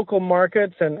local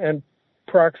markets and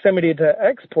proximity to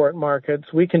export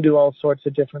markets, we can do all sorts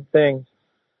of different things.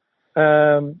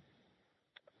 But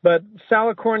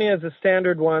Salicornia is a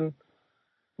standard one.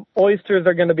 Oysters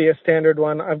are going to be a standard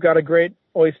one. I've got a great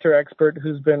oyster expert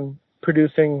who's been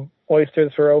producing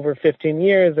oysters for over 15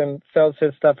 years and sells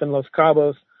his stuff in Los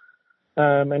Cabos.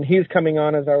 And he's coming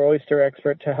on as our oyster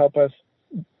expert to help us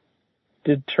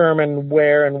determine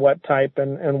where and what type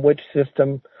and which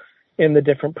system in the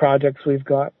different projects we've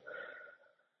got.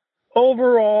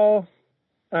 Overall,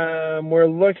 we're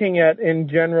looking at, in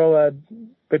general,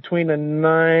 between a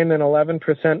 9 and 11%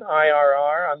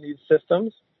 IRR on these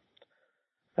systems,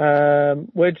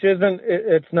 which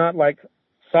it's not like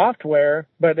software,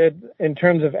 but in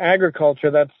terms of agriculture,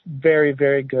 that's very,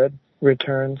 very good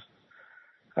returns.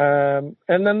 And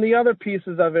then the other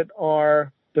pieces of it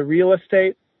are the real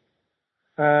estate.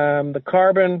 The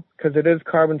carbon, because it is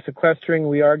carbon sequestering,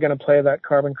 we are going to play that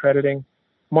carbon crediting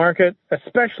market,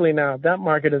 especially now. That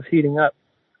market is heating up.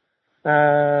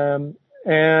 And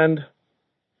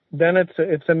then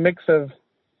it's a mix of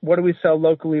what do we sell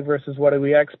locally versus what do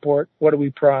we export, what do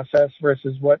we process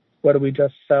versus what do we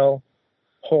just sell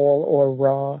whole or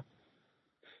raw.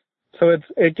 So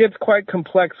it gets quite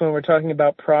complex when we're talking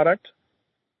about product,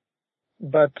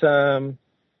 but I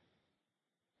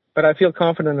feel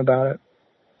confident about it.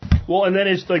 Well, and then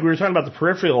it's like we were talking about the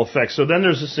peripheral effects. So then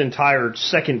there's this entire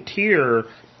second tier.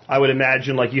 I would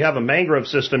imagine, like you have a mangrove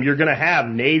system, you're going to have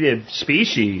native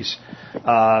species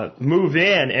move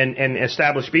in and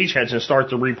establish beachheads and start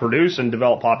to reproduce and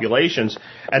develop populations.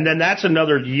 And then that's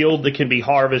another yield that can be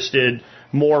harvested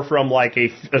more from like a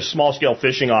small-scale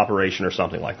fishing operation or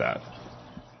something like that.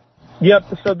 Yep.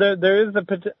 So there is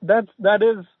that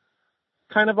is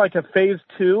kind of like a phase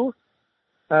 2,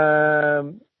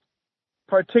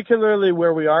 particularly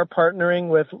where we are partnering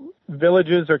with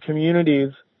villages or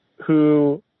communities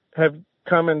who have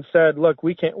come and said, look,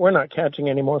 we're not catching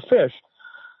any more fish.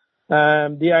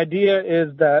 The idea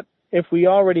is that if we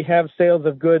already have sales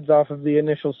of goods off of the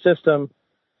initial system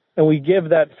and we give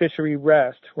that fishery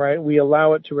rest, right, we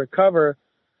allow it to recover,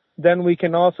 then we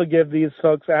can also give these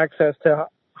folks access to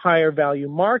higher value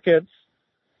markets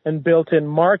and built-in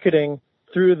marketing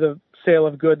through the sale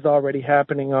of goods already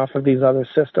happening off of these other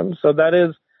systems. So that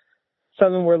is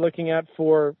something we're looking at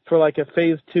for like a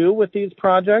phase 2 with these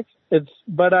projects.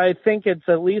 But I think it's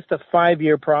at least a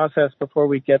 5-year process before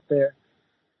we get there.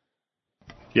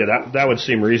 Yeah, that would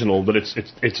seem reasonable, but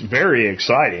it's very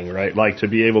exciting, right? Like to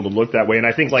be able to look that way. And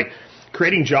I think like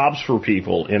creating jobs for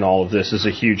people in all of this is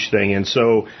a huge thing. And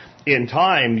so in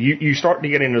time, you start to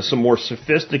get into some more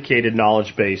sophisticated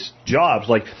knowledge-based jobs.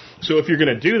 Like, so if you're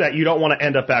going to do that, you don't want to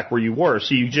end up back where you were.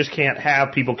 So you just can't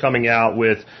have people coming out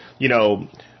with,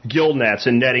 gill nets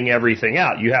and netting everything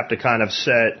out. You have to kind of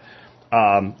set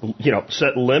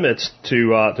limits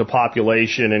to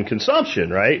population and consumption,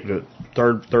 right? The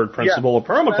third principle of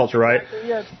permaculture, right?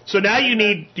 Yes. So now you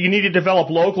need to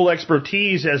develop local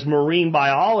expertise as marine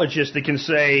biologists that can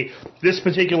say this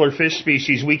particular fish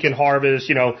species we can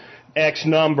harvest, X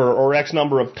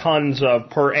number of tons of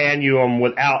per annum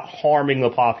without harming the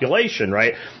population,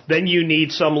 right? Then you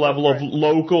need some level of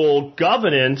local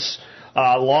governance.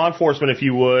 Law enforcement, if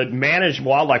you would,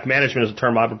 wildlife management is a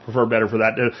term I would prefer better for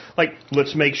that.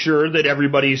 Let's make sure that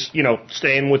everybody's,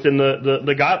 staying within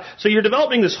the guide. So you're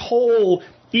developing this whole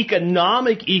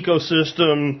economic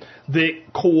ecosystem that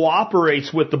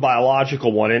cooperates with the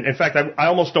biological one. And in fact, I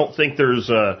almost don't think there's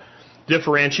a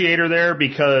differentiator there,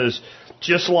 because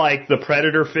just like the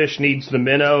predator fish needs the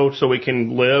minnow so it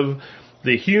can live,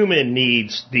 the human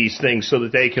needs these things so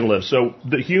that they can live. So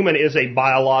the human is a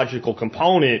biological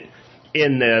component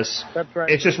in this. That's right.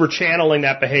 It's just we're channeling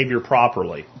that behavior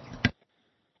properly.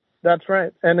 That's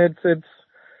right. And it's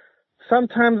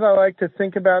sometimes I like to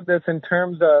think about this in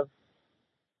terms of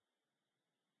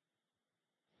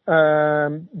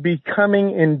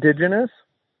becoming indigenous.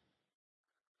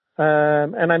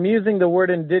 And I'm using the word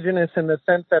indigenous in the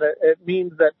sense that it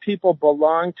means that people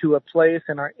belong to a place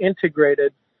and are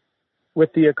integrated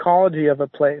with the ecology of a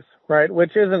place, right?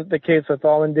 Which isn't the case with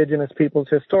all indigenous peoples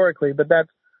historically, but that's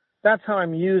how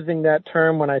I'm using that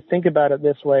term when I think about it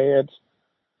this way. It's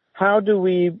how do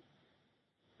we,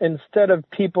 instead of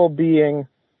people being,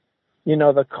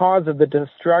 the cause of the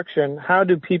destruction, how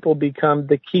do people become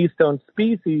the keystone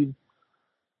species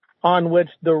on which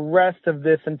the rest of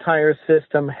this entire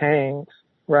system hangs,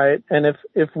 right? And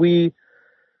if we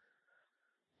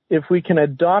can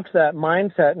adopt that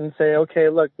mindset and say, okay,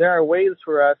 look, there are ways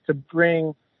for us to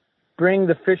bring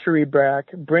the fishery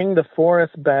back, bring the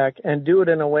forest back, and do it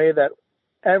in a way that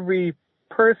every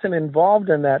person involved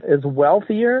in that is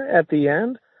wealthier at the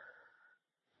end.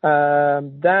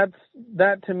 That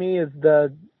to me is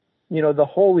the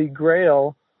holy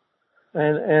grail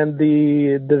and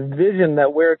the vision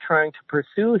that we're trying to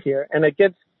pursue here. And it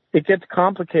gets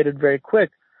complicated very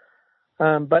quick.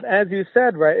 But as you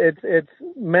said, right, it's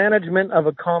management of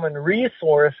a common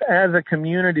resource as a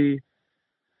community,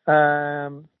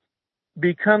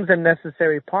 becomes a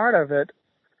necessary part of it,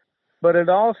 but it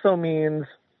also means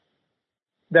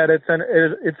that it's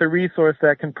a resource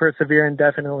that can persevere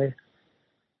indefinitely.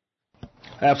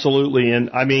 Absolutely. And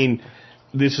I mean,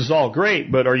 this is all great,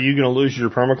 but are you going to lose your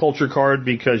permaculture card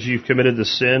because you've committed the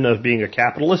sin of being a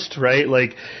capitalist, right?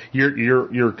 Like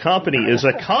your company is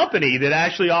a company that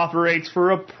actually operates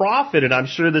for a profit. And I'm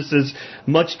sure this is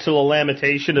much to the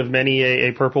lamentation of many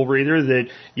a purple breather that,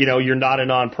 you're not a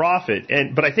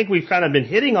nonprofit. But I think we've kind of been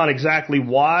hitting on exactly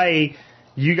why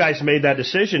you guys made that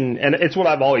decision, and it's what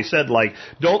I've always said, like,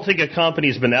 don't think a company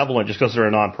is benevolent just because they're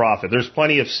a nonprofit. There's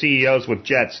plenty of CEOs with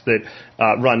jets that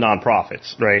run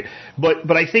nonprofits, right?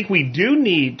 But I think we do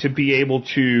need to be able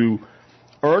to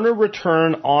earn a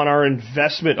return on our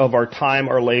investment of our time,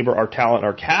 our labor, our talent,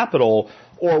 our capital,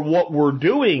 or what we're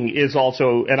doing is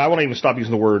also, and I won't even stop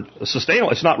using the word sustainable,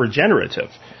 it's not regenerative.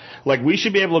 Like, we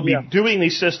should be able to be doing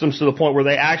these systems to the point where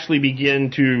they actually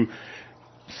begin to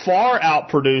far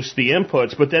outproduce the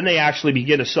inputs, but then they actually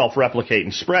begin to self-replicate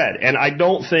and spread. And I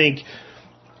don't think,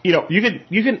 you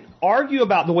can argue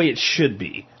about the way it should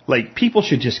be. Like, people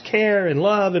should just care and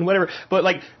love and whatever. But,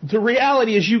 like, the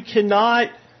reality is you cannot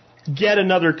get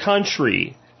another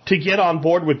country to get on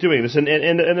board with doing this. And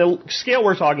the scale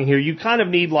we're talking here, you kind of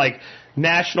need, like,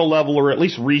 national level or at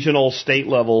least regional, state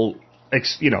level,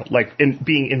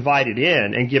 being invited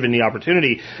in and given the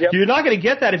opportunity. Yep. You're not going to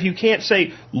get that if you can't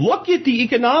say, look at the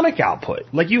economic output.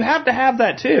 Like, you have to have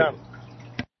that too.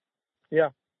 Yeah.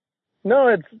 No,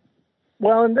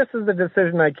 and this is the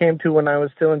decision I came to when I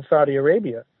was still in Saudi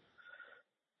Arabia.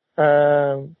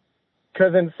 Because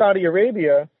in Saudi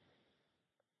Arabia,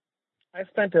 I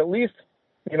spent at least,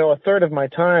 a third of my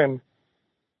time,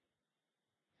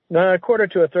 a quarter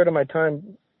to a third of my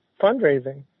time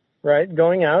fundraising, right?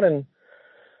 Going out and,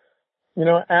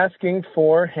 asking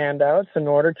for handouts in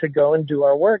order to go and do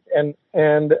our work. And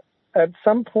at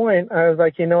some point I was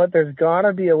like, there's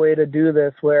gotta be a way to do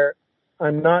this where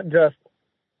I'm not just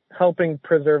helping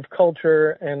preserve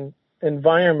culture and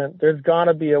environment. There's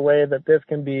gotta be a way that this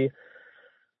can be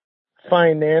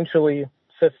financially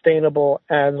sustainable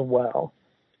as well.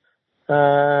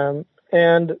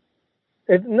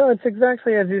 It's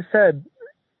exactly as you said.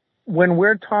 When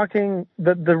we're talking,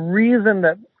 the reason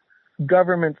that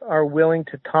governments are willing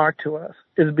to talk to us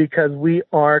is because we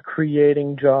are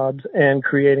creating jobs and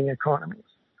creating economies,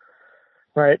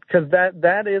 right? Because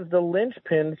that is the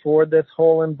linchpin for this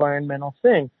whole environmental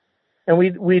thing. And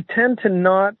we tend to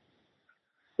not,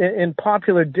 in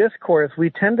popular discourse,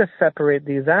 we tend to separate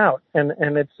these out. And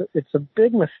it's a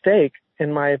big mistake,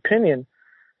 in my opinion,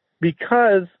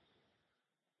 because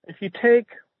if you take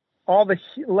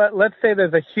let's say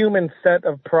there's a human set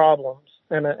of problems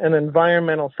and an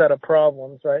environmental set of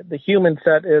problems, right? The human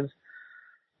set is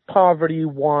poverty,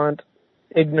 want,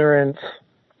 ignorance,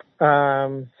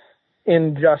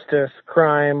 injustice,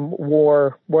 crime,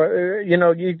 war.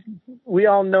 We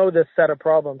all know this set of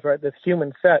problems, right? This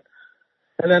human set.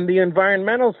 And then the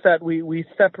environmental set, we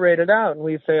separate it out and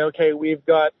we say, okay, we've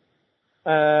got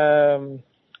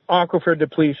aquifer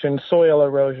depletion, soil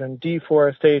erosion,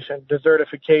 deforestation,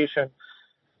 desertification,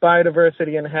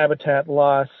 biodiversity and habitat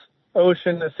loss,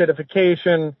 ocean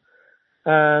acidification,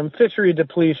 fishery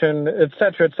depletion, et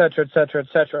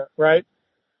cetera, right?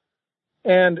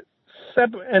 And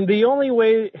the only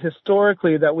way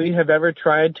historically that we have ever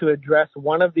tried to address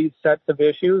one of these sets of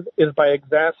issues is by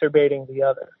exacerbating the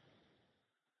other.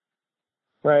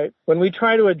 Right? When we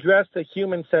try to address the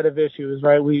human set of issues,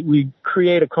 right, we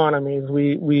create economies,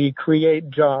 we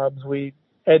create jobs, we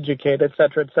educate, et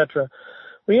cetera,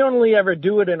 we only ever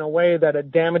do it in a way that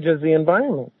it damages the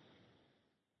environment.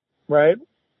 Right?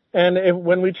 And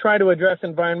when we try to address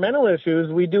environmental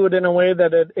issues, we do it in a way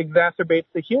that it exacerbates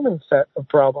the human set of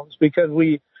problems because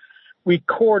we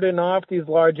cordon off these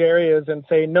large areas and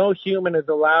say no human is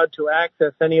allowed to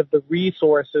access any of the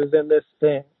resources in this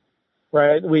thing.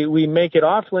 Right? We make it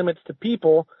off limits to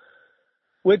people,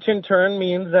 which in turn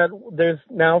means that there's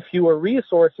now fewer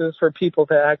resources for people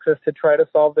to access to try to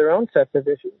solve their own sets of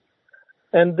issues.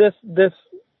 And this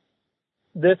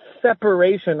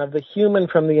separation of the human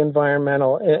from the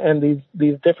environmental and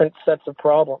these different sets of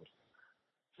problems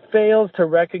fails to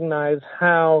recognize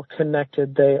how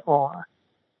connected they are.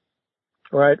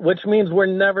 Right? Which means we're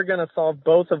never going to solve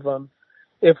both of them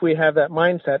if we have that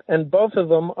mindset. And both of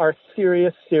them are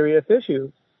serious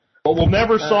issues. But we'll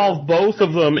never solve both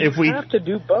of them if we have to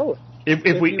do both.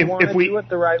 If we do it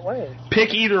the right way.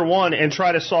 Pick either one and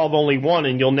try to solve only one,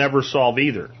 and you'll never solve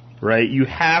either. Right? You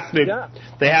have to. Yeah.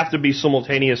 They have to be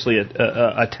simultaneously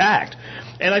attacked.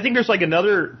 And I think there's like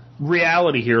another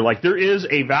reality here. Like there is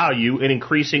a value in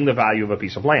increasing the value of a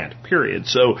piece of land. Period.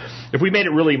 So if we made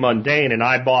it really mundane, and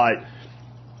I bought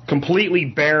completely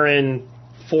barren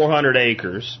 400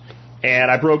 acres, and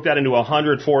I broke that into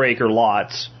 100 4-acre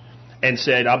lots and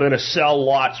said, I'm going to sell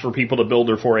lots for people to build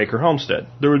their 4-acre homestead.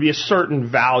 There would be a certain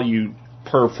value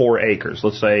per 4 acres.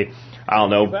 Let's say, I don't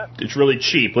know, it's really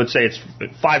cheap. Let's say it's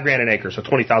 $5,000 an acre, so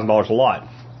 $20,000 a lot.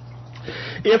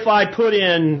 If I put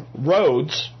in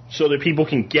roads so that people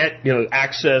can get,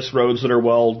 access roads that are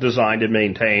well designed and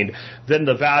maintained, then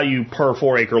the value per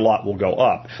 4-acre lot will go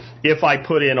up. If I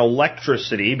put in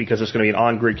electricity, because it's going to be an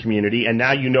on-grid community, and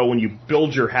now when you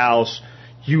build your house,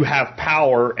 you have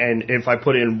power, and if I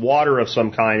put in water of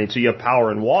some kind, and so you have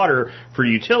power and water for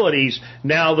utilities,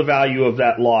 now the value of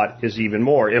that lot is even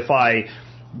more. If I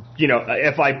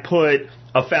put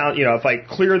if I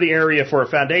clear the area for a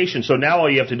foundation, so now all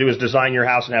you have to do is design your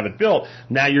house and have it built,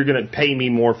 now you're going to pay me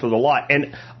more for the lot.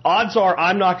 And odds are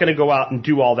I'm not going to go out and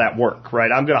do all that work,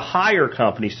 right? I'm going to hire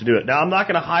companies to do it. Now, I'm not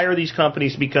going to hire these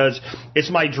companies because it's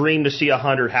my dream to see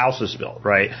 100 houses built,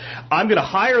 right? I'm going to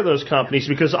hire those companies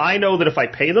because I know that if I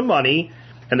pay the money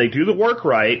and they do the work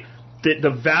right, that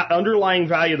the underlying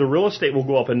value of the real estate will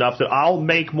go up enough that I'll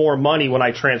make more money when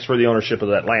I transfer the ownership of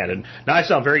that land. And now I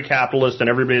sound very capitalist, and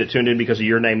everybody that tuned in because of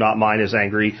your name, not mine, is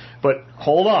angry. But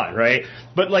hold on, right?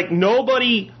 But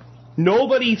nobody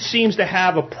seems to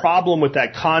have a problem with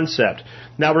that concept.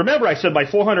 Now remember, I said my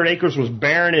 400 acres was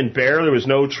barren and bare. There was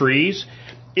no trees.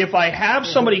 If I have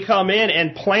somebody come in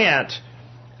and plant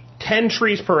 10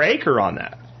 trees per acre on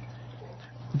that,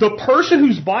 the person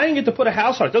who's buying it to put a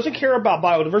house on it doesn't care about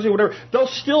biodiversity or whatever. They'll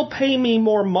still pay me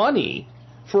more money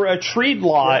for a treed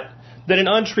lot than an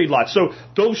untreed lot. So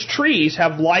those trees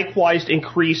have likewise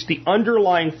increased the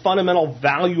underlying fundamental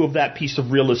value of that piece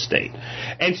of real estate.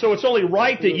 And so it's only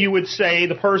right that you would say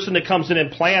the person that comes in and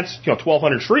plants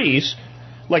 1,200 trees,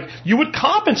 you would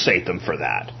compensate them for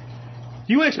that.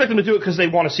 You would expect them to do it because they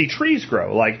want to see trees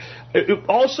grow.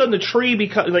 All of a sudden, the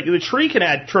tree can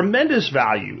add tremendous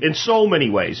value in so many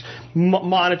ways,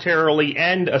 monetarily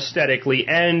and aesthetically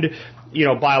and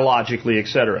biologically,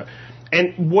 etc.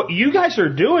 And what you guys are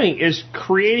doing is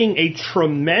creating a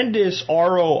tremendous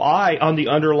ROI on the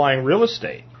underlying real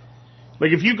estate.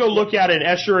 If you go look at an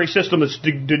estuary system that's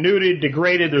denuded,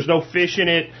 degraded, there's no fish in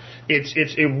it,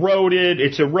 it's eroded,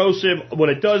 it's erosive. When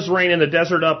it does rain in the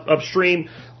desert upstream,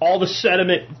 all the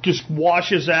sediment just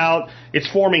washes out. It's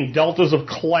forming deltas of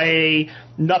clay.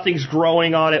 Nothing's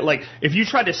growing on it. If you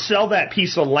try to sell that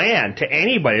piece of land to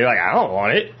anybody, they're I don't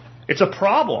want it. It's a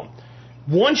problem.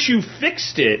 Once you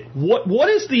fixed it, what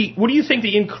do you think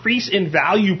the increase in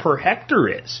value per hectare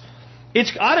is?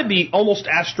 It's got to be almost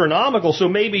astronomical. So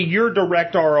maybe your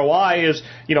direct ROI is,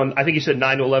 I think you said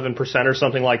 9 to 11% or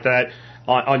something like that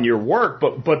on your work.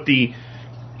 But the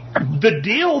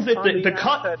deal that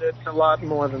it's a lot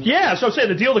more than so I'm saying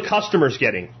the deal the customer's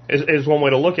getting is one way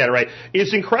to look at it, right?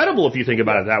 It's incredible if you think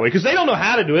about it that way, because they don't know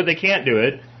how to do it. They can't do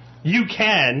it. You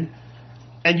can,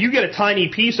 and you get a tiny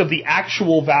piece of the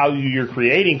actual value you're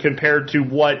creating compared to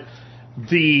what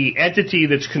the entity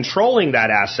that's controlling that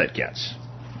asset gets.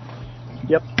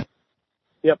 Yep.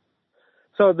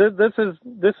 So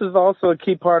this is also a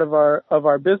key part of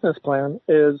our business plan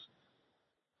is,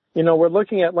 we're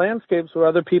looking at landscapes where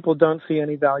other people don't see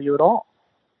any value at all.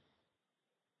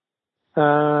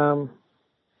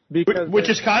 Which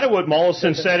is kind of what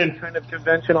Mollison said in kind of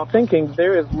conventional thinking.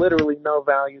 There is literally no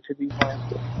value to these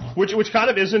landscapes. Which kind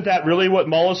of isn't that really what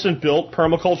Mollison built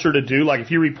permaculture to do?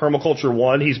 If you read Permaculture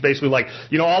 1, he's basically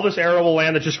all this arable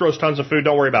land that just grows tons of food,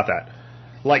 don't worry about that.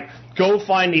 Go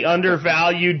find the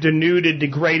undervalued, denuded,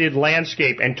 degraded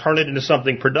landscape and turn it into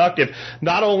something productive.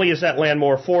 Not only is that land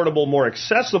more affordable, more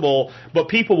accessible, but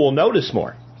people will notice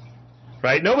more.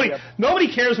 Right?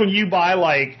 Nobody cares when you buy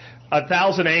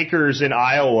 1,000 acres in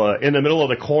Iowa in the middle of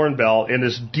the Corn Belt in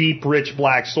this deep, rich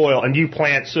black soil, and you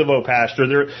plant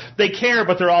silvopasture. They care,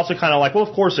 but they're also kind of well,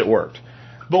 of course it worked.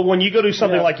 But when you go do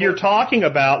something like you're talking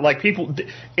about, people,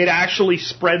 it actually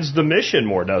spreads the mission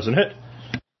more, doesn't it?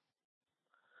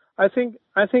 I think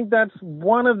that's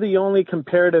one of the only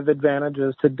comparative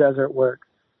advantages to desert work,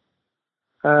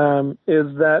 is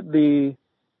that the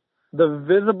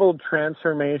visible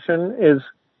transformation is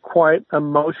quite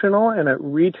emotional and it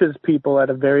reaches people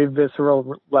at a very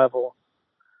visceral level.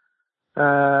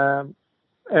 And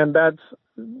that's,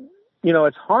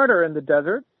 it's harder in the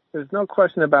desert. There's no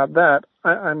question about that.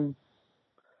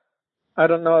 I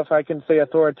don't know if I can say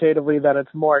authoritatively that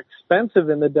it's more expensive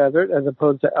in the desert as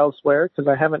opposed to elsewhere, because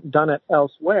I haven't done it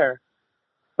elsewhere.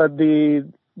 But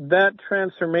that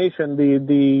transformation,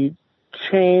 the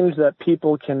change that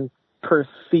people can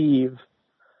perceive,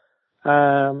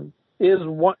 is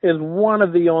one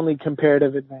of the only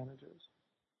comparative advantages.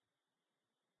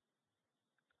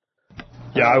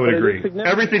 Yeah, I would agree.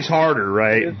 Everything's harder,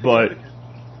 right? But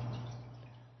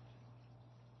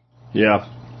yeah.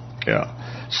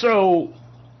 So,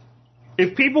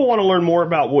 if people want to learn more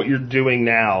about what you're doing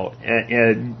now,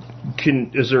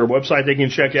 is there a website they can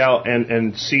check out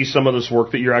and see some of this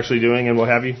work that you're actually doing and what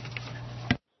have you?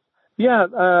 Yeah,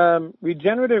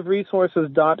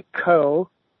 regenerativeresources.co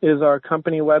is our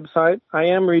company website. I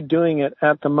am redoing it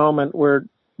at the moment, where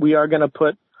we are going to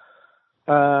put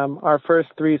our first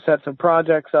 3 sets of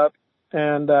projects up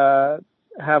and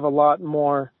have a lot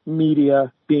more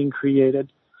media being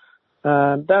created.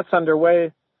 That's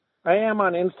underway. I am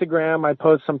on Instagram. I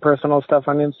post some personal stuff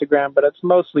on Instagram, but it's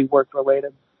mostly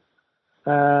work-related.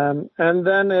 And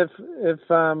then if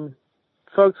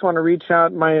folks want to reach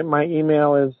out, my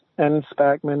email is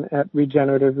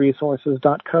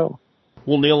nspakman@regenerativeresources.co.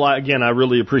 Well, Neil, again, I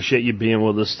really appreciate you being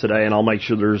with us today, and I'll make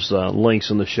sure there's links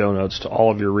in the show notes to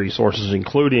all of your resources,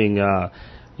 including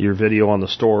your video on the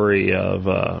story of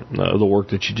the work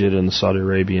that you did in the Saudi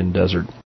Arabian desert.